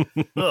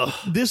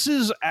 This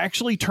is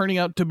actually turning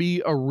out to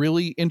be a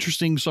really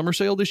interesting summer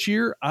sale this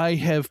year. I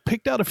have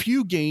picked out a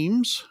few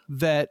games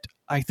that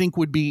I think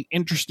would be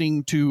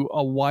interesting to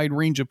a wide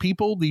range of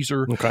people. These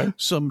are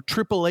some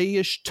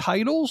AAA-ish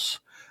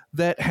titles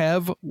that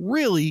have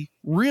really,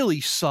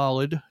 really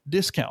solid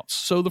discounts.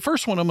 So the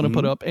first one I'm going to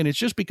put up, and it's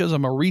just because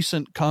I'm a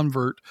recent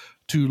convert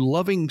to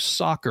loving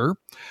soccer,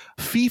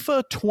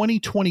 FIFA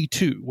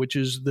 2022, which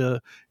is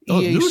the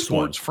EA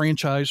Sports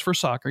franchise for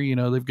soccer. You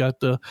know, they've got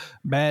the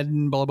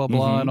Madden, blah, blah,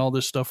 blah, and all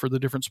this stuff for the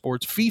different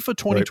sports. FIFA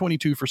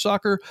 2022 for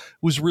soccer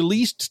was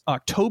released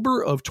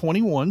October of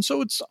 21, so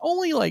it's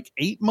only like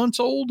 8 months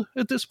old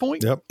at this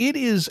point. It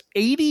is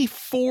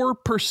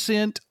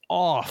 84%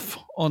 off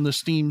on the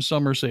Steam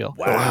Summer Sale.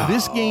 Wow.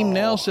 This game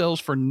now sells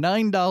for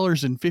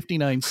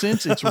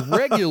 $9.59. It's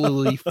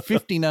regularly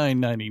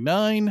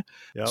 $59.99.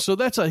 So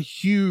that's a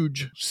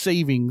huge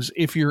savings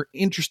if you're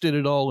interested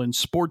at all in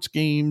sports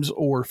games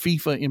or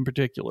FIFA in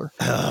particular.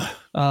 Damn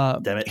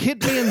it.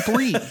 Hitman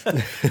 3.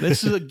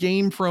 This is a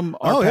game from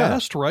our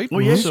past, right? Oh,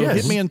 yes, so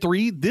Hitman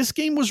 3. This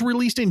game was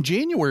released in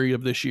January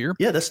of this year.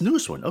 Yeah, that's the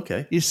newest one.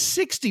 Okay. Is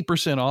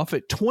 60% off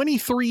at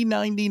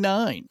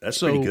 $23.99. That's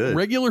pretty good.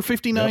 Regular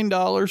 $59,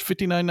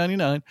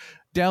 $59.99.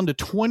 Down to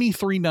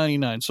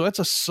 $23.99. So that's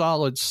a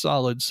solid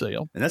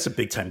sale. And that's a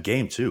big time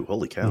game too.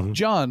 Holy cow.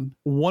 John,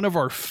 one of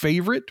our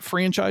favorite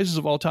franchises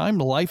of all time,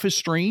 Life is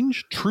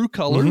Strange, True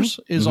Colors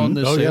is on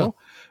this sale.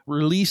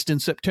 Released in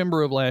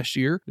September of last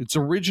year. It's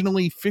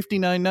originally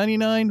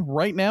 $59.99.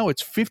 Right now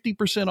it's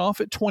 50% off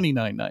at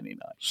 $29.99.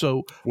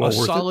 So a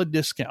solid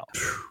discount.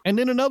 And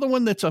then another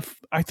one that's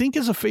I think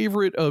is a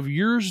favorite of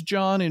yours,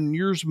 John, and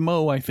yours,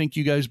 Mo. I think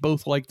you guys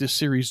both like this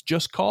series,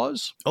 Just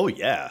Cause. Oh,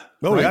 yeah.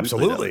 Oh,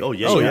 absolutely. Oh,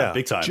 yeah.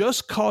 Big time.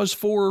 Just Cause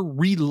 4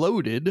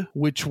 Reloaded,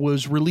 which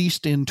was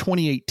released in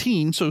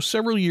 2018, so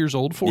several years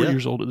old, 4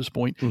 years old at this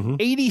point,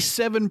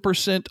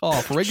 87%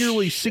 off.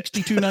 Regularly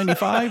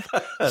 $62.95,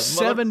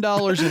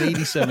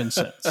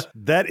 $7.87.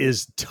 That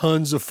is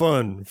tons of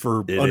fun for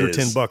under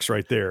 $10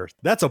 right there.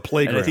 That's a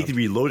playground. And I think the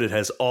Reloaded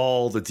has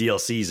all the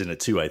DLCs in it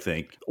too, I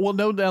think. Well,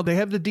 no, now they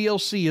have the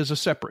DLC as a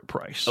separate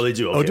price. Oh, they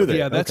do? Okay. Oh, do they?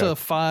 Yeah, that's a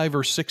 $5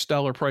 or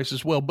 $6 price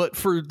as well. But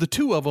for the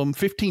two of them,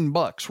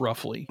 $15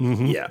 roughly.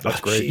 Yeah,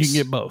 that's great. You can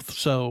get both.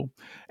 So,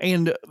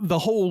 and the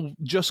whole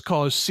Just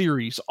Cause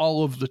series,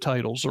 all of the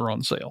titles are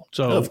on sale.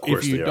 So of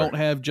course if you don't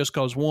have Just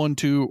Cause 1,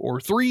 2,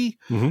 or 3,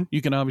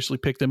 you can obviously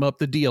pick them up.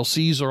 The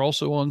DLCs are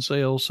also on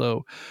sale.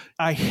 So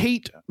I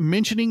hate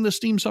mentioning the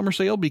Steam Summer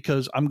Sale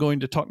because I'm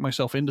going to talk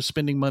myself into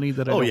spending money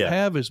that I don't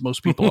have, as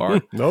most people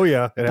are.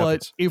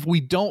 But if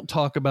we don't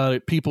talk about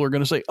it, people are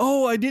going to say,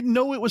 oh, I didn't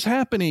know it was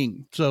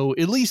happening. So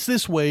at least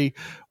this way,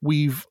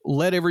 we've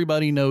let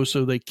everybody know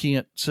so they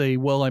can't say,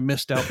 well, I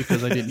missed out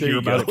because I didn't hear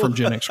about it from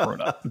Gen X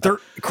Grown Up. They're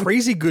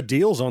crazy good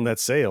deals on that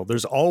sale.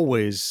 There's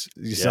always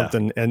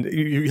something, and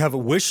you have a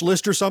wish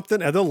list or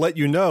something, and they'll let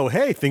you know,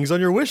 hey, things on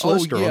your wish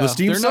list or on the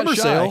Steam Summer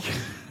Sale.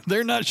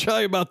 They're not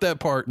shy about that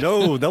part.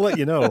 No, they'll let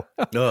you know.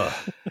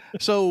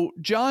 So,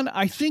 John,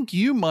 I think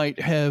you might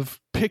have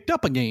picked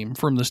up a game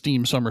from the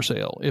Steam Summer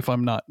Sale, if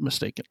I'm not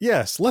mistaken.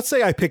 Yes. Let's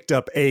say I picked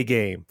up a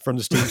game from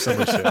the Steam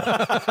Summer Sale.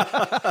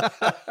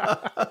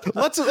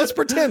 Let's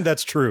pretend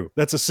that's true.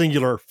 That's a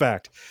singular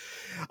fact.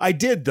 I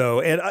did,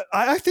 though, and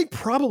I think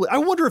probably, I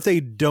wonder if they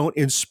don't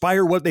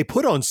inspire what they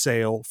put on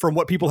sale from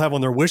what people have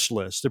on their wish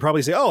list. They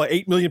probably say,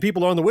 8 million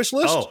people are on the wish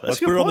list. Oh, let's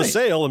put it on the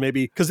sale, and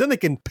maybe, because then they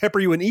can pepper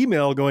you an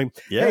email going,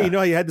 hey,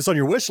 you had this on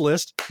your wish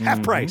list,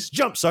 half price,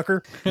 jump,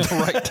 sucker.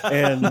 Right.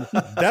 And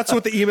that's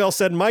what the email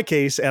said in my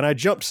case, and I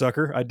jumped,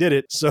 sucker. I did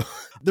it. So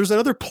there's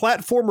another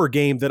platformer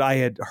game that I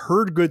had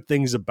heard good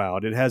things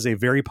about. It has a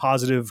very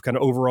positive kind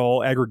of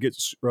overall aggregate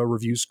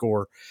review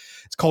score.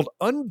 It's called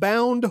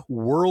Unbound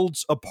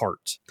Worlds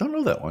Apart. Don't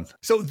know that one.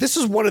 So this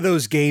is one of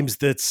those games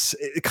that's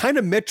kind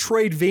of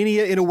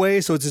Metroidvania in a way.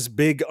 So it's this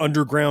big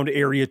underground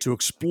area to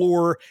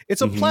explore.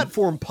 It's a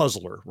platform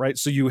puzzler, right?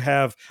 So you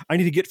have, I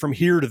need to get from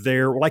here to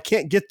there. Well, I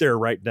can't get there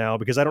right now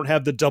because I don't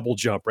have the double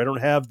jump. I don't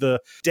have the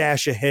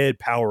dash ahead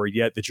power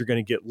yet that you're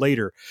going to get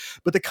later.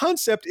 But the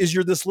concept is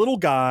you're this little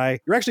guy.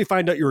 You actually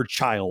find out you're a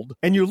child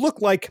and you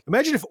look like,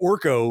 imagine if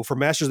Orko from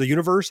Masters of the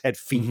Universe had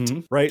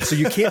feet, right? So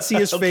you can't see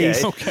his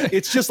face. Okay.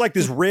 It's just like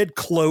this red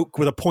cloak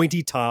with a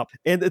pointy top,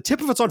 and the tip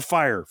of it's on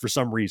fire for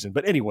some reason.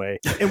 But anyway,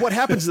 and what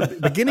happens at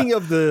the beginning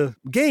of the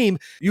game,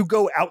 you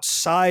go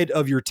outside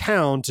of your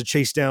town to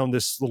chase down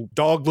this little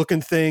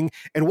dog-looking thing,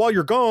 and while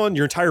you're gone,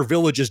 your entire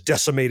village is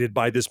decimated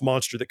by this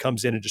monster that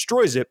comes in and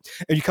destroys it,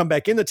 and you come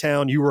back in the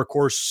town, you were, of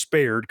course,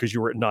 spared because you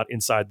were not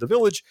inside the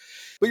village,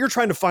 but you're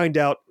trying to find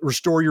out,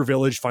 restore your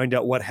village, find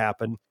out what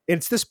happened. And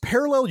it's this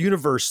parallel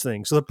universe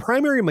thing. So the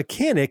primary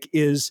mechanic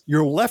is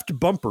your left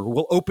bumper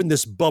will open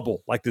this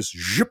bubble, like this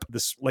zip,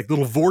 this like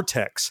little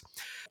vortex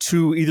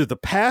to either the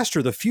past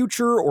or the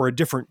future or a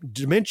different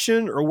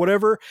dimension or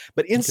whatever.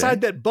 But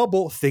inside that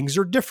bubble, things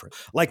are different.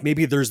 Like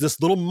maybe there's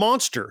this little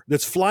monster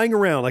that's flying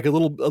around like a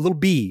little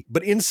bee.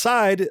 But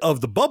inside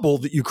of the bubble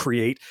that you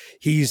create,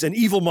 he's an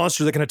evil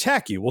monster that can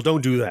attack you. Well,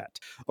 don't do that.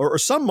 Or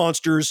some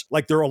monsters,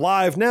 like they're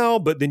alive now,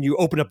 but then you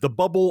open up the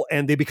bubble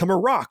and they become a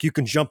rock you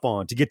can jump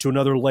on to get to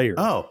another layer.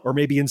 Oh. Or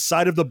maybe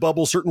inside of the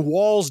bubble, certain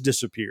walls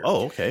disappear.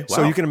 Oh, okay. Wow.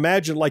 So you can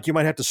imagine like you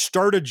might have to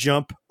start a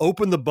jump,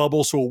 open the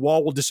bubble so a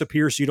wall will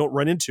disappear so you don't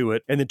run into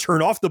it, and then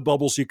turn off the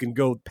bubble so you can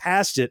go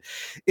past it.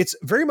 It's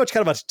very much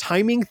kind of a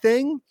timing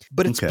thing,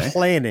 but it's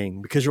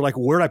planning because you're like,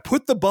 where do I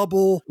put the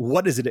bubble?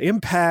 What does it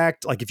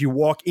impact? Like if you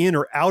walk in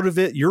or out of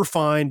it, you're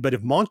fine. But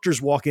if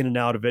monsters walk in and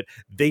out of it,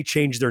 they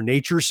change their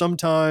nature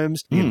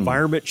sometimes. The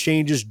environment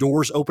changes,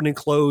 doors open and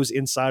close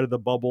inside of the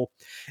bubble.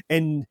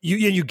 And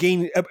you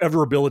gain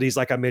other abilities,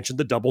 like I mentioned,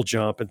 the double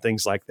jump and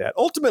things like that.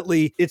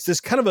 Ultimately, it's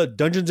this kind of a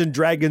Dungeons and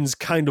Dragons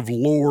kind of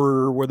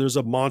lore where there's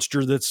a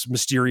monster that's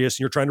mysterious and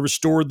you're trying to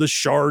restore the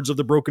shards of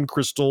the broken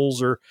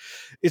crystals, or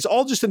it's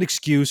all just an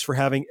excuse for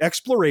having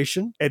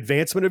exploration,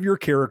 advancement of your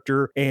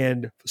character,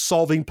 and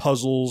solving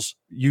puzzles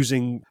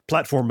using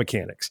platform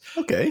mechanics.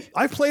 Okay.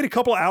 I've played a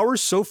couple of hours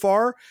so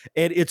far,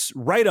 and it's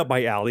right up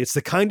my alley. It's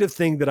the kind of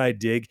thing that I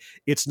dig.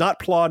 It's not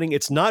plotting.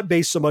 It's not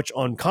based so much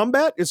on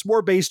combat. It's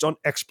more based on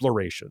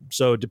exploration.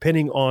 So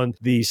depending on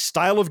the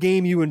style of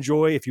game you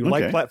enjoy, if you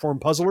like platform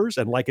puzzlers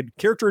and like a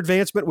character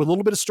advancement with a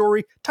little bit of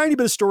story, tiny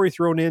bit of story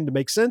thrown in to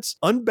make sense,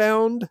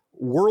 Unbound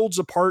Worlds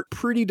Apart,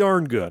 pretty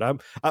darn good. I'm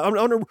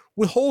going to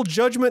withhold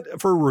judgment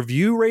for a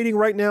review rating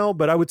right now,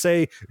 but I would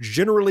say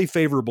generally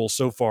favorable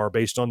so far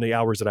based on the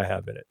hours that I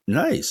have in it.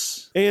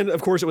 Nice. And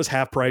of course, it was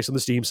half price on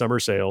the Steam Summer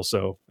Sale,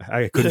 so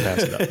I couldn't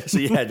pass it up. So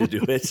you had to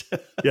do it.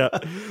 Yeah.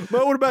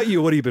 But what about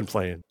you? What have you been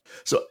playing?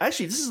 So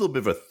actually, this is a little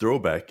bit of a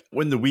throwback.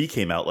 When the Wii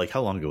came out, like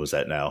how long ago was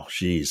that now?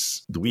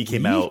 Jeez. The Wii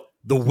came out.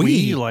 The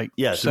Wii, like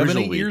yeah,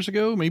 7-8 years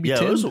ago, maybe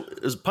 10? It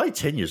was probably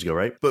 10 years ago,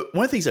 right? But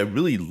one of the things I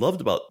really loved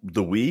about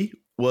the Wii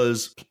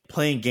was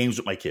playing games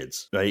with my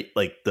kids, right?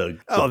 Like the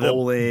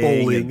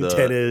bowling, the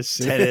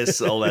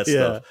tennis, all that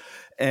stuff.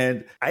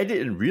 And I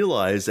didn't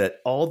realize that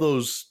all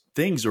those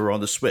things are on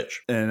the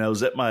Switch. And I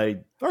was at my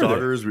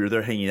daughter's, we were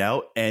there hanging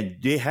out, and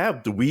they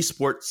have the Wii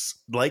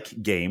Sports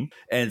like game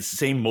and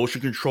same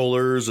motion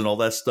controllers and all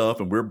that stuff.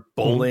 And we're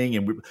bowling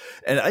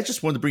and I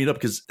just wanted to bring it up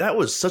because that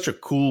was such a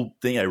cool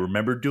thing I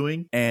remember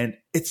doing. And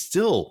it's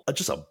still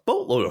just a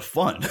boatload of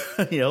fun,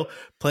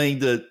 playing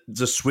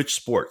the Switch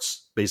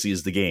Sports basically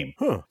is the game.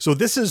 Huh. So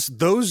this is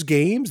those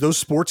games, those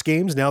sports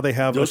games. Now they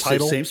have those a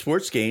title. Same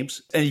sports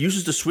games, and it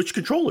uses the Switch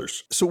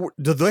controllers. So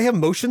do they have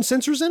motion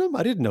sensors in them?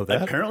 I didn't know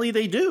that. Apparently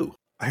they do.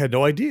 I had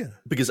no idea.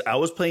 Because I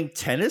was playing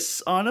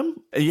tennis on them,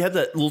 and you have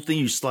that little thing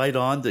you slide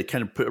on that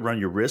kind of put around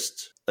your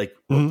wrist, like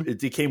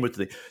It came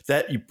with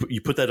that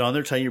you put that on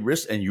there, tying your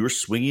wrist, and you're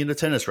swinging a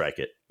tennis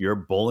racket. You're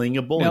bowling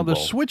a bowling ball. Now, the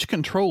Switch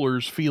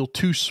controllers feel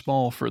too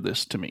small for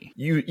this to me.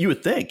 You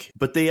would think,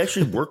 but they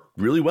actually work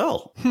really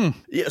well.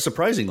 Yeah,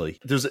 surprisingly.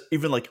 There's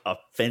even like a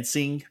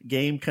fencing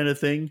game kind of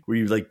thing where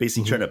you're like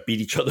basically trying to beat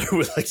each other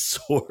with like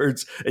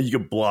swords, and you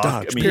can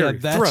block.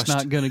 Dodge, that's thrust.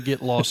 not going to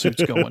get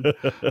lawsuits going.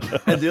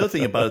 And the other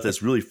thing about it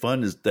that's really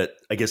fun is that,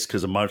 I guess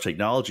because of modern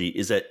technology,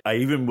 is that I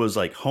even was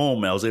like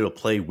home and I was able to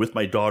play with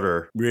my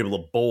daughter. We were able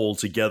to bowl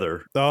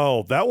together.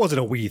 Oh, that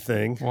wasn't a Wii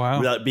thing. Wow.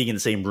 Without being in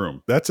the same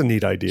room. That's a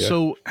neat idea.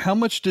 So how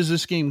much does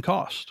this game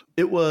cost?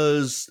 It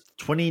was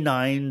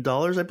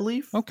 $29, I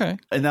believe. Okay.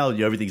 And now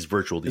everything's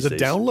virtual these days.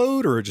 Is it a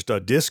download or just a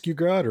disc you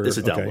got? Or It's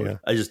a download. yeah.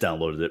 I just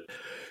downloaded it.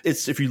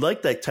 It's if you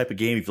like that type of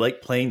game, if you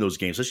like playing those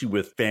games, especially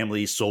with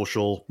family,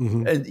 social,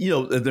 and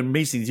the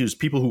amazing thing too is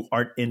people who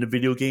aren't into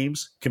video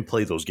games can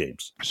play those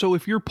games. So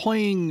if you're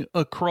playing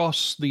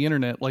across the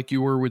internet like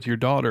you were with your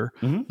daughter,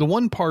 the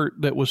one part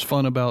that was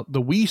fun about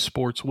the Wii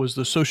Sports was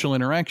the social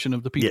interaction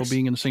of the people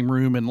being in the same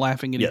room and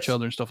laughing at each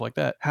other and stuff like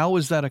that. How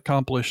is that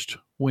accomplished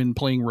when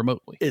playing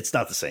remotely? It's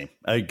not the same.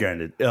 I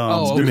guarantee it.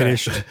 Okay.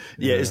 Diminished.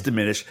 Yeah, it's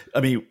diminished.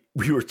 I mean,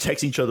 we were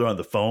texting each other on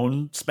the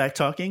phone, smack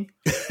talking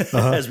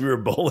as we were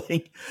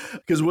bowling,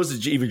 because it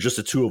wasn't even just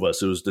the two of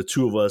us. It was the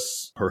two of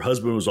us. Her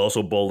husband was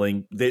also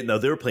bowling. They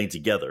were playing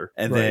together,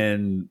 and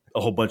then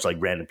a whole bunch of like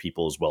random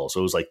people as well. So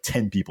it was like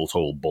 10 people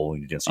total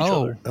bowling against each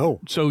other.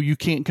 Oh, so you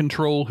can't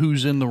control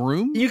who's in the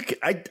room?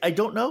 I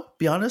don't know.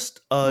 Be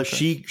honest.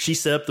 She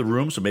set up the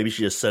room, so maybe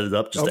she just set it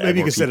up. Just to maybe add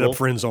you more could set it people. up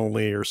friends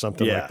only or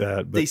something like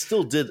that. But They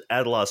still did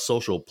add a lot of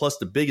social. Plus,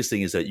 the biggest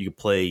thing is that you could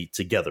play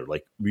together.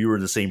 Like we were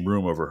in the same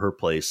room over her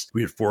place.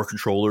 We had 4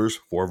 controllers.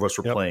 4 of us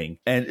were playing,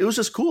 and it was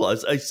just cool.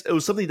 It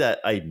was something that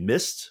I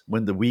missed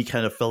when the Wii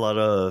kind of fell out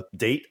of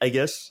date, I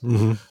guess.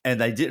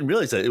 And I didn't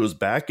realize that it was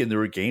back, and there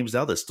were games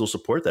now that still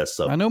support that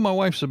stuff. I know my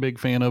wife's a big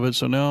fan of it,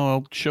 so now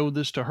I'll show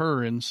this to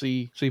her and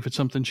see if it's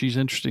something she's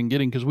interested in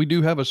getting, because we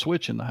do have a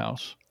Switch in the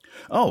house.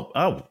 Oh,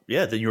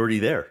 yeah. Then you're already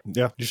there.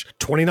 Yeah, just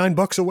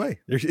 $29 away.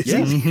 It's Yeah.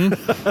 easy.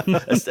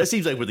 That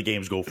seems like what the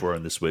games go for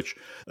on the Switch.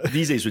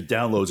 These days with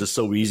downloads, it's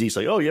so easy. It's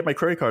like, oh, you have my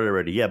credit card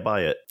already. Yeah,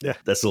 buy it. Yeah.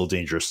 That's a little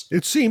dangerous.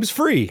 It seems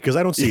free because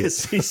I don't see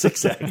it. Yes,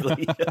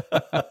 exactly.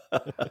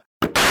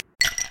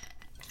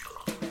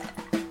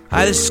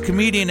 Hi, this is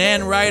comedian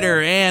and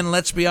writer, and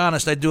let's be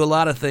honest, I do a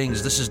lot of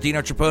things. This is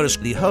Dino Tripodis,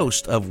 the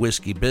host of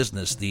Whiskey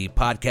Business, the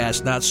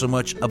podcast not so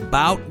much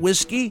about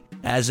whiskey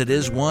as it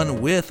is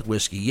one with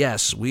whiskey.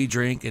 Yes, we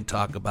drink and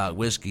talk about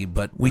whiskey,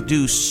 but we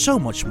do so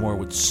much more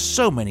with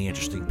so many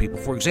interesting people.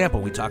 For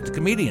example, we talk to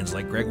comedians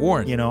like Greg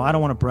Warren. You know, I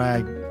don't want to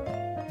brag,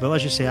 but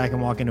let's just say I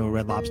can walk into a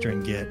Red Lobster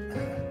and get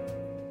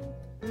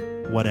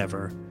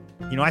whatever.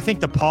 You know, I think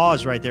the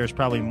pause right there is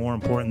probably more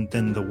important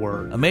than the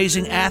word.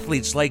 Amazing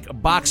athletes like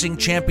boxing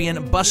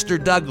champion Buster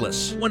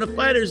Douglas. When a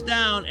fighter's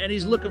down and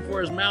he's looking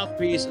for his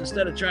mouthpiece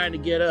instead of trying to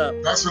get up.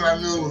 That's when I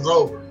knew it was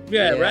over.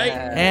 Yeah, right?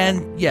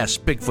 And yes,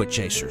 Bigfoot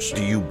chasers.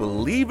 Do you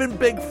believe in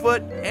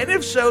Bigfoot? And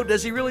if so,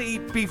 does he really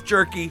eat beef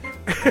jerky?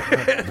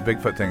 The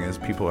Bigfoot thing is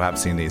people have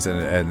seen these,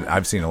 and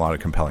I've seen a lot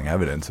of compelling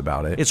evidence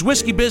about it. It's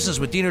Whiskey Business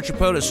with Dino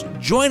Tripodis.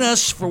 Join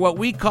us for what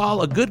we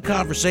call a good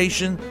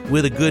conversation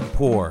with a good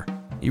pour.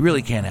 You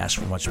really can't ask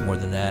for much more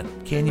than that,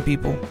 can you,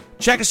 people?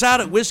 Check us out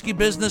at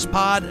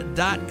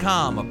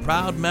whiskeybusinesspod.com, a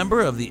proud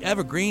member of the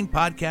Evergreen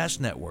Podcast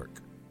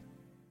Network.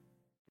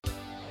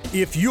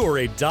 If you're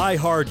a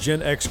die-hard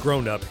Gen X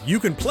grown-up, you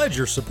can pledge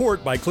your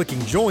support by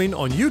clicking join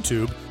on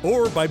YouTube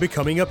or by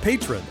becoming a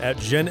patron at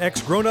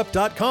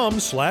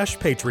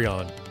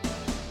genxgrownup.com/Patreon.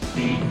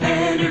 The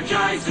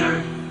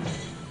Energizer.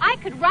 I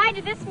could ride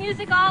to this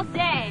music all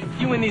day.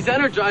 You and these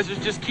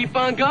Energizers just keep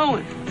on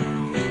going.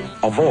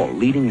 Of all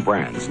leading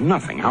brands,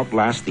 nothing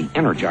outlasts the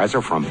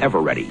Energizer from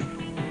Eveready.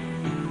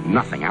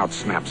 Nothing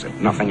outsnaps it.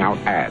 Nothing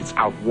outadds,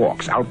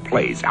 outwalks,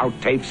 outplays,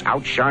 outtapes,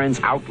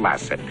 outshines,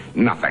 outlasts it.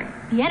 Nothing.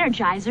 The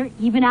Energizer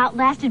even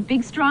outlasted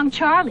Big Strong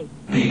Charlie.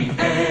 The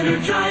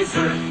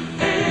Energizer.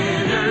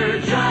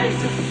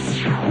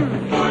 Energizes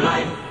for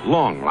life.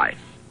 Long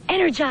life.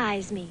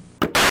 Energize me.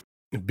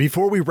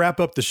 Before we wrap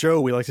up the show,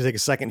 we like to take a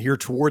second here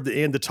toward the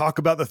end to talk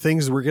about the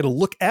things we're going to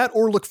look at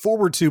or look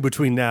forward to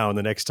between now and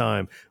the next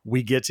time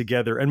we get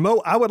together. And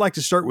Mo, I would like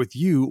to start with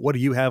you. What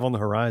do you have on the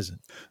horizon?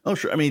 Oh,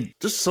 sure. I mean,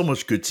 there's so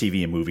much good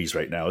TV and movies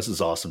right now. This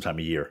is an awesome time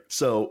of year.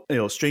 So,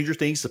 Stranger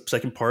Things, the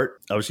second part.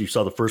 Obviously, you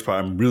saw the first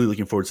part. I'm really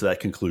looking forward to that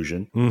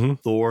conclusion.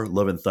 Thor,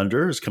 Love and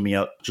Thunder is coming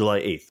out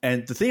July 8th.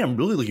 And the thing I'm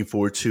really looking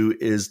forward to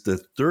is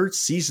the 3rd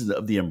season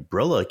of The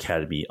Umbrella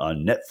Academy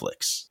on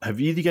Netflix.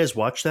 Have you guys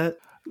watched that?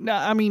 No,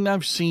 I mean,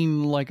 I've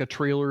seen like a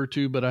trailer or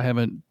two, but I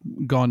haven't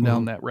gone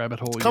down that rabbit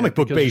hole yet. Comic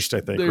book based, I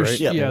think, right?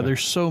 Yeah,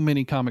 there's so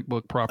many comic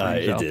book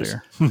properties out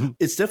there.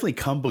 It's definitely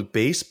comic book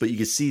based, but you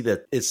can see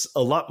that it's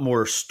a lot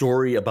more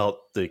story about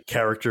the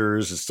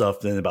characters and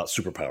stuff than about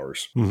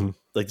superpowers.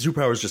 Like, the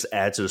superpowers just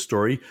add to the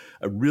story.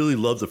 I really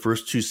love the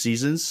first 2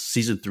 seasons.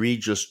 Season 3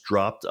 just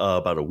dropped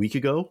about a week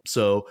ago.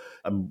 So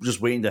I'm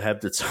just waiting to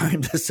have the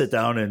time to sit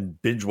down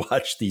and binge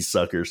watch these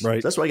suckers.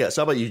 Right. That's what I got.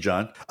 So how about you,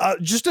 John?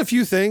 Just a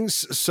few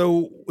things.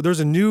 So there's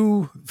a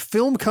new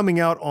film coming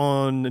out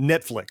on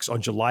Netflix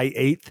on July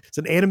 8th. It's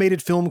an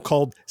animated film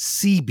called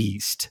Sea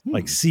Beast,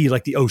 like sea,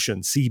 like the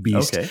ocean, Sea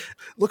Beast. Okay.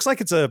 Looks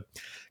like it's a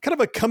kind of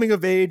a coming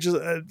of age,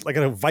 like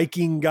a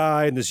Viking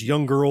guy and this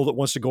young girl that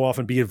wants to go off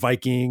and be a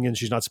Viking, and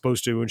she's not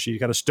supposed to, and she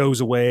kind of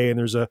stows away. And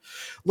there's a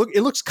look.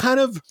 It looks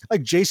kind of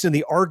like Jason and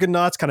the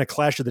Argonauts, kind of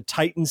Clash of the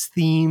Titans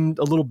themed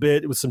a little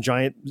bit, with some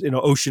giant,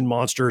 ocean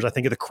monsters. I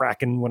think of the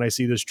Kraken when I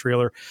see this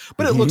trailer,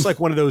 but it looks like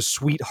one of those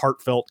sweet,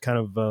 heartfelt kind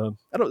of.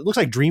 It looks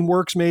like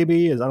DreamWorks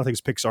maybe. I don't think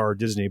it's Pixar or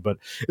Disney, but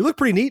it looked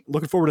pretty neat.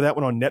 Looking forward to that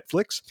one on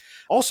Netflix.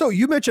 Also,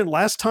 you mentioned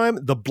last time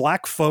The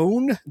Black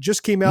Phone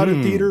just came out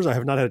in theaters. I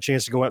have not had a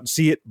chance to go out and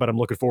see it, but I'm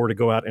looking forward to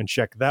go out and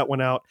check that one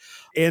out.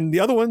 And the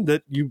other one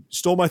that you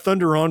stole my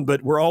thunder on,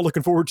 but we're all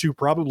looking forward to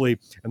probably,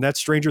 and that's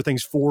Stranger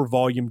Things 4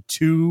 Volume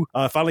 2.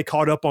 Finally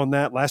caught up on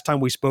that. Last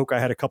time we spoke, I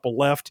had a couple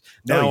left.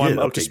 Now I'm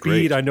up to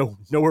speed. Great. I know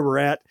where we're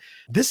at.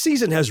 This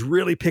season has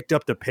really picked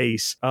up the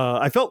pace.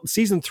 I felt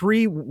season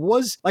 3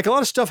 was like a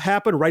lot of stuff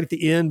happened right at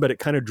the end, but it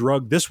kind of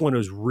drugged. This one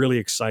was really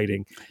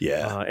exciting.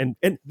 Yeah. And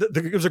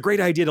it was a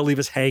great idea to leave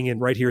us hanging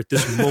right here at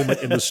this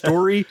moment in the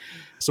story,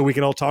 so we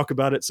can all talk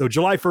about it. So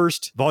July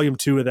 1st, Volume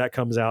 2 of that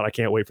comes out. I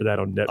can't wait for that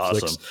on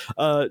Netflix.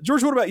 Awesome.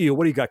 George, what about you?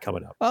 What do you got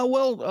coming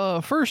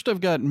up? First I've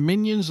got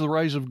Minions: The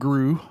Rise of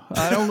Gru.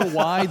 I don't know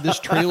why this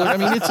trailer. I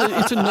mean,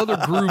 it's another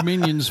Gru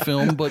Minions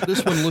film, but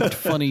this one looked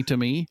funny to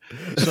me,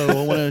 so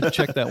I want to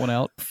check that one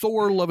out.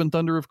 Thor: Love and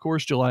Thunder, of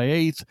course, July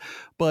 8th.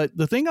 But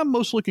the thing I'm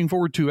most looking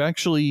forward to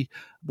actually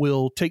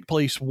will take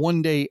place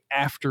one day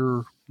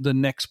after the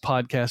next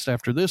podcast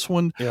after this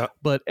one. Yeah.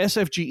 But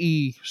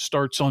SFGE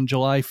starts on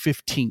July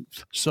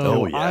 15th.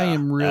 So I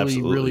am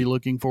really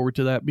looking forward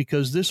to that,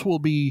 because this will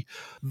be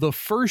the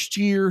first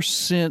year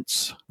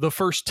since the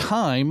first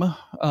time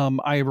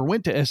I ever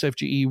went to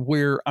SFGE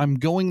where I'm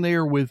going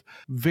there with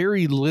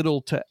very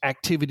little to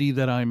activity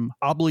that I'm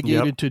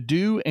obligated to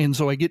do. And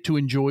so I get to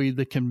enjoy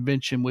the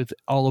convention with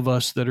all of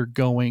us that are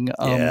going.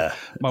 My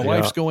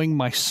wife's going.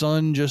 My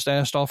son just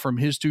asked off from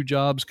his 2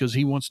 jobs because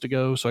he wants to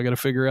go. So I got to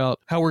figure out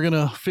how we're going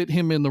to fit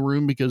him in the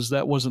room, because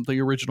that wasn't the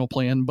original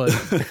plan, but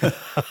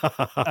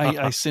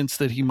I sense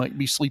that he might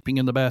be sleeping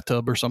in the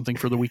bathtub or something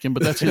for the weekend,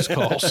 but that's his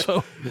call.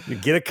 So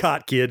get a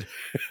cot, kid.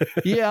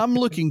 Yeah, I'm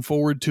looking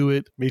forward to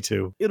it. Me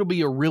too. It'll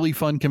be a really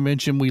fun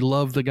convention. We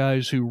love the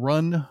guys who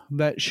run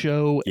that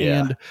show,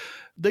 and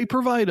they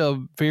provide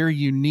a very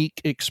unique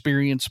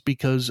experience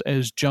because,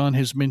 as John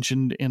has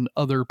mentioned in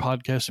other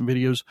podcasts and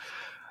videos,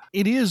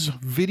 it is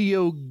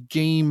video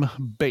game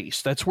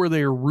based. That's where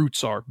their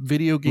roots are,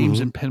 video games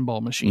and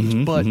pinball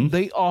machines. But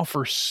they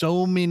offer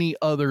so many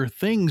other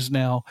things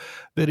now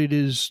that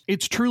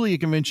it's truly a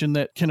convention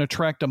that can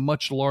attract a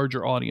much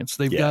larger audience.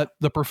 They've got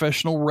the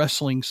professional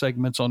wrestling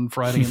segments on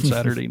Friday and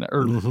Saturday.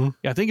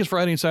 I think it's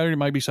Friday and Saturday,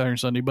 might be Saturday and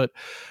Sunday, but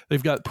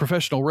they've got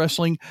professional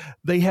wrestling.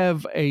 They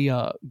have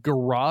a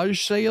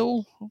garage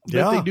sale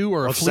that they do,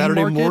 or a flea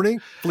Saturday market.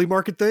 morning flea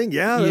market thing.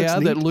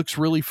 That looks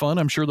really fun.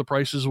 I'm sure the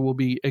prices will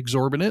be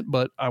exorbitant,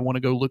 but I want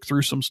to go look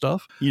through some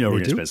stuff. We're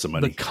going to spend some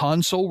money. The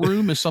console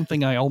room is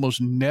something I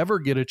almost never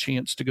get a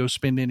chance to go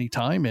spend any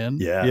time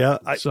in. I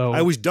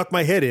always duck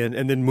my head in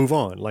and then move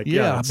on.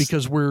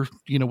 Because we're,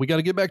 we got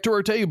to get back to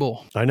our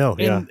table. I know.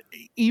 And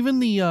even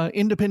the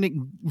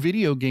independent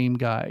video game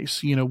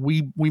guys,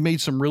 we made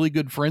some really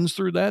good friends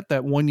through that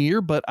 1 year,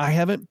 but I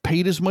haven't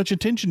paid as much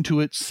attention to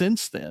it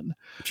since then.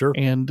 Sure.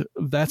 And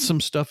that's some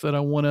stuff that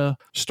I want to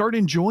start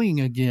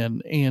enjoying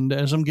again. And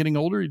as I'm getting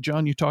older,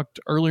 John, you talked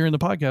earlier in the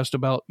podcast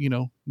about,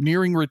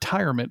 nearing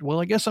retirement. Well,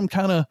 I guess I'm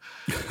kind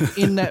of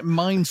in that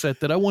mindset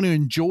that I want to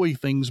enjoy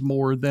things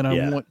more than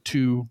I want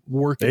to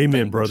work.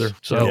 Amen, brother.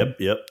 So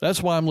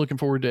that's why I'm looking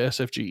forward to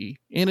SFGE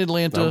in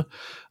Atlanta,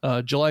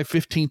 July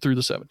 15th through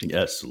the 17th.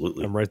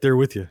 Absolutely. I'm right there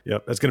with you.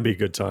 Yep. That's going to be a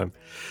good time.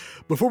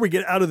 Before we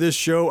get out of this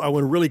show, I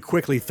want to really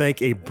quickly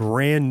thank a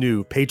brand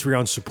new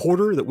Patreon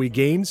supporter that we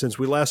gained since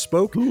we last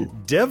spoke.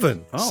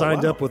 Devin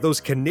signed up with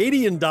those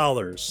Canadian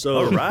dollars. So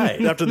all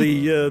right. After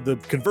the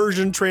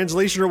conversion,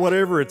 translation, or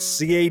whatever, it's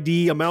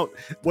CAD amount,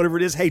 whatever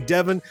it is. Hey,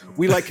 Devin,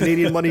 we like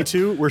Canadian money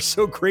too. We're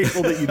so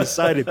grateful that you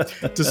decided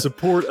to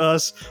support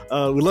us.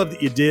 We love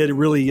that you did. It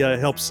really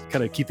helps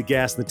kind of keep the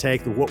gas in the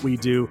tank of what we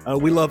do.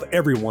 We love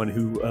everyone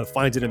who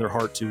finds it in their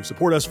heart to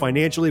support us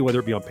financially, whether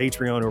it be on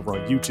Patreon or over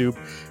on YouTube.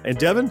 And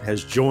Devin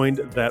has joined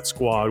that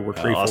squad. We're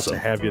grateful to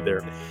have you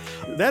there.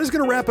 That is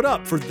going to wrap it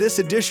up for this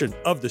edition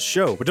of the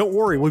show. But don't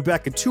worry, we'll be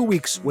back in 2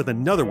 weeks with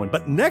another one.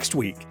 But next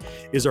week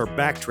is our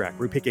backtrack,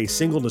 where we pick a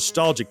single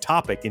nostalgic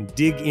topic and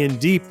dig in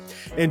deep.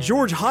 And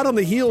George, hot on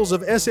the heels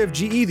of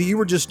SFGE that you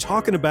were just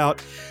talking about,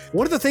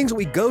 one of the things that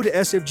we go to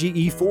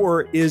SFGE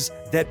for is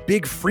that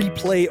big free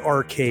play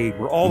arcade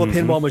where all the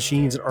pinball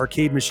machines and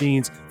arcade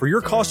machines, for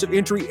your cost of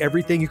entry,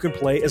 everything you can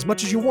play as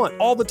much as you want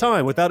all the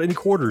time without any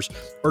quarters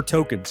or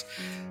tokens.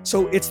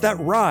 So it's that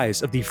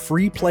rise of the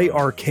free play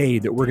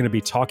arcade that we're going to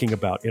be talking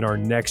about in our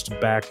next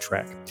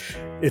backtrack.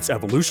 Its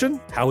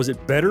evolution, how is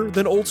it better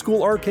than old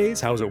school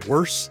arcades? How is it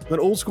worse than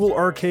old school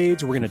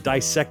arcades? We're going to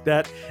dissect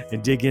that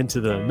and dig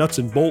into the nuts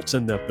and bolts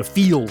and the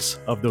feels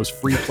of those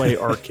free play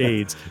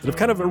arcades that have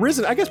kind of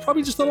arisen, I guess,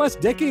 probably just the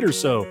last decade or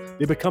so.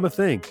 They've become a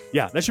thing.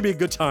 Yeah, that should be a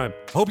good time.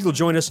 I hope you'll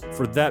join us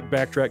for that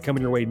backtrack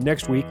coming your way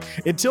next week.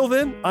 Until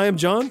then, I am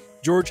John.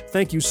 George,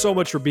 thank you so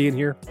much for being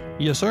here.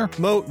 Yes, sir.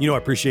 Mo, I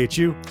appreciate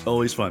you.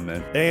 Always fun,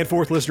 man. And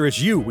fourth listener,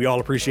 it's you. We all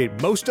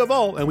appreciate most of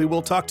all, and we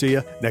will talk to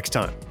you next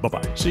time.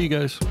 Bye-bye. See you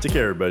guys. Take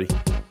care, everybody.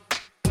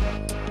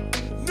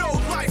 No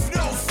life,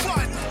 no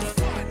fun.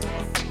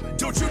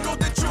 Don't you know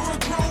that you're a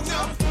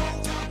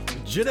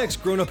grown-up? Gen X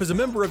Grown Up is a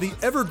member of the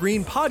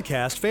Evergreen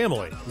Podcast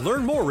family.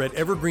 Learn more at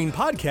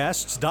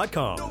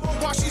evergreenpodcasts.com.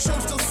 While she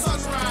shows till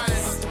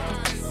sunrise.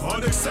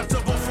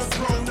 Unacceptable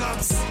for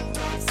grown-ups.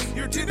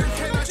 Your dinner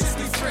cannot just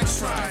be french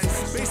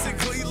fries.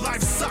 Basically,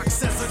 life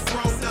sucks as a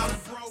grown-up.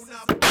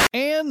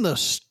 And the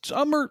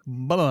summer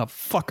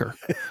motherfucker.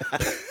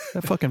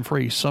 That fucking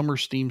phrase, summer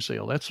steam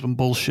sale. That's some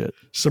bullshit.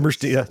 Summer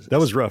steam, yeah, that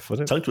was rough,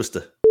 wasn't it? Tongue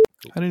twister.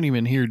 I didn't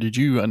even hear. Did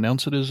you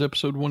announce it as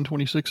episode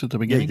 126 at the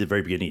beginning? Yeah, at the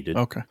very beginning, he did.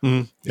 Okay.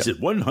 He said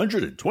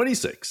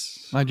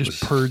 126. I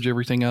just purge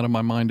everything out of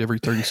my mind every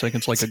 30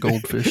 seconds like a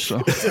goldfish.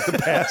 So it's in the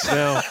past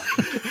now.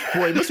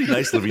 Boy, it must be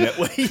nice living that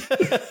way.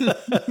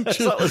 It's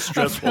not less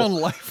stressful. I found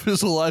life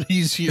is a lot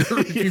easier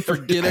if you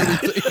forget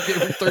everything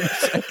every 30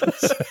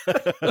 seconds.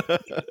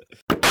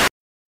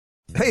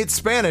 Hey, it's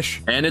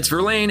Spanish. And it's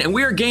Verlaine, and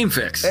we are Game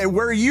Fix. Hey,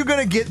 where are you going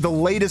to get the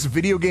latest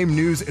video game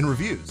news and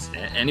reviews?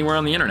 Anywhere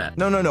on the internet.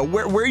 No.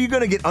 Where are you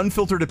going to get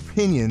unfiltered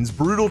opinions,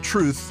 brutal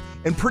truths,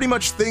 and pretty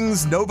much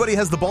things nobody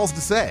has the balls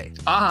to say?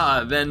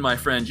 Then, my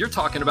friend, you're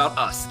talking about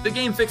us, the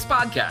Game Fix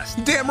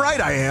podcast. Damn right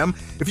I am.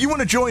 If you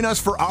want to join us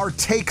for our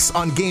takes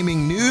on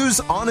gaming news,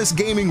 honest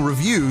gaming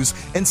reviews,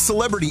 and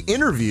celebrity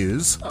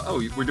interviews...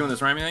 Oh, we're doing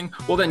this rhyming thing?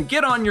 Well, then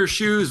get on your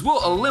shoes.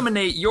 We'll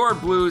eliminate your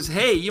blues.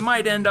 Hey, you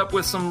might end up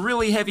with some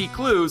really heavy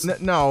clues.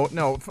 No.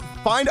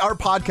 Find our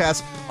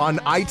podcast on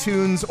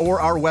iTunes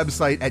or our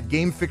website at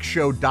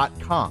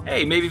GameFixShow.com.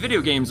 Hey, maybe video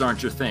games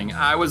aren't your thing.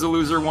 I was a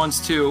loser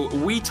once, too.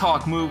 We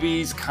talk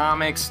movies,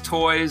 comics,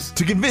 toys.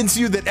 To convince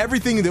you that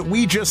everything that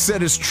we just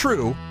said is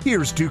true,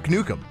 here's Duke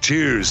Nukem.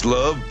 Cheers,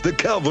 love. The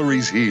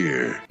cavalry's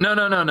here. No.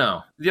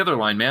 The other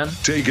line, man.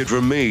 Take it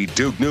from me,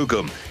 Duke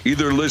Nukem.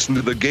 Either listen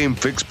to the Game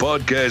Fix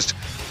podcast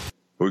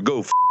or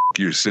go f***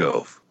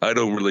 yourself. I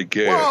don't really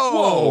care.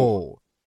 Whoa!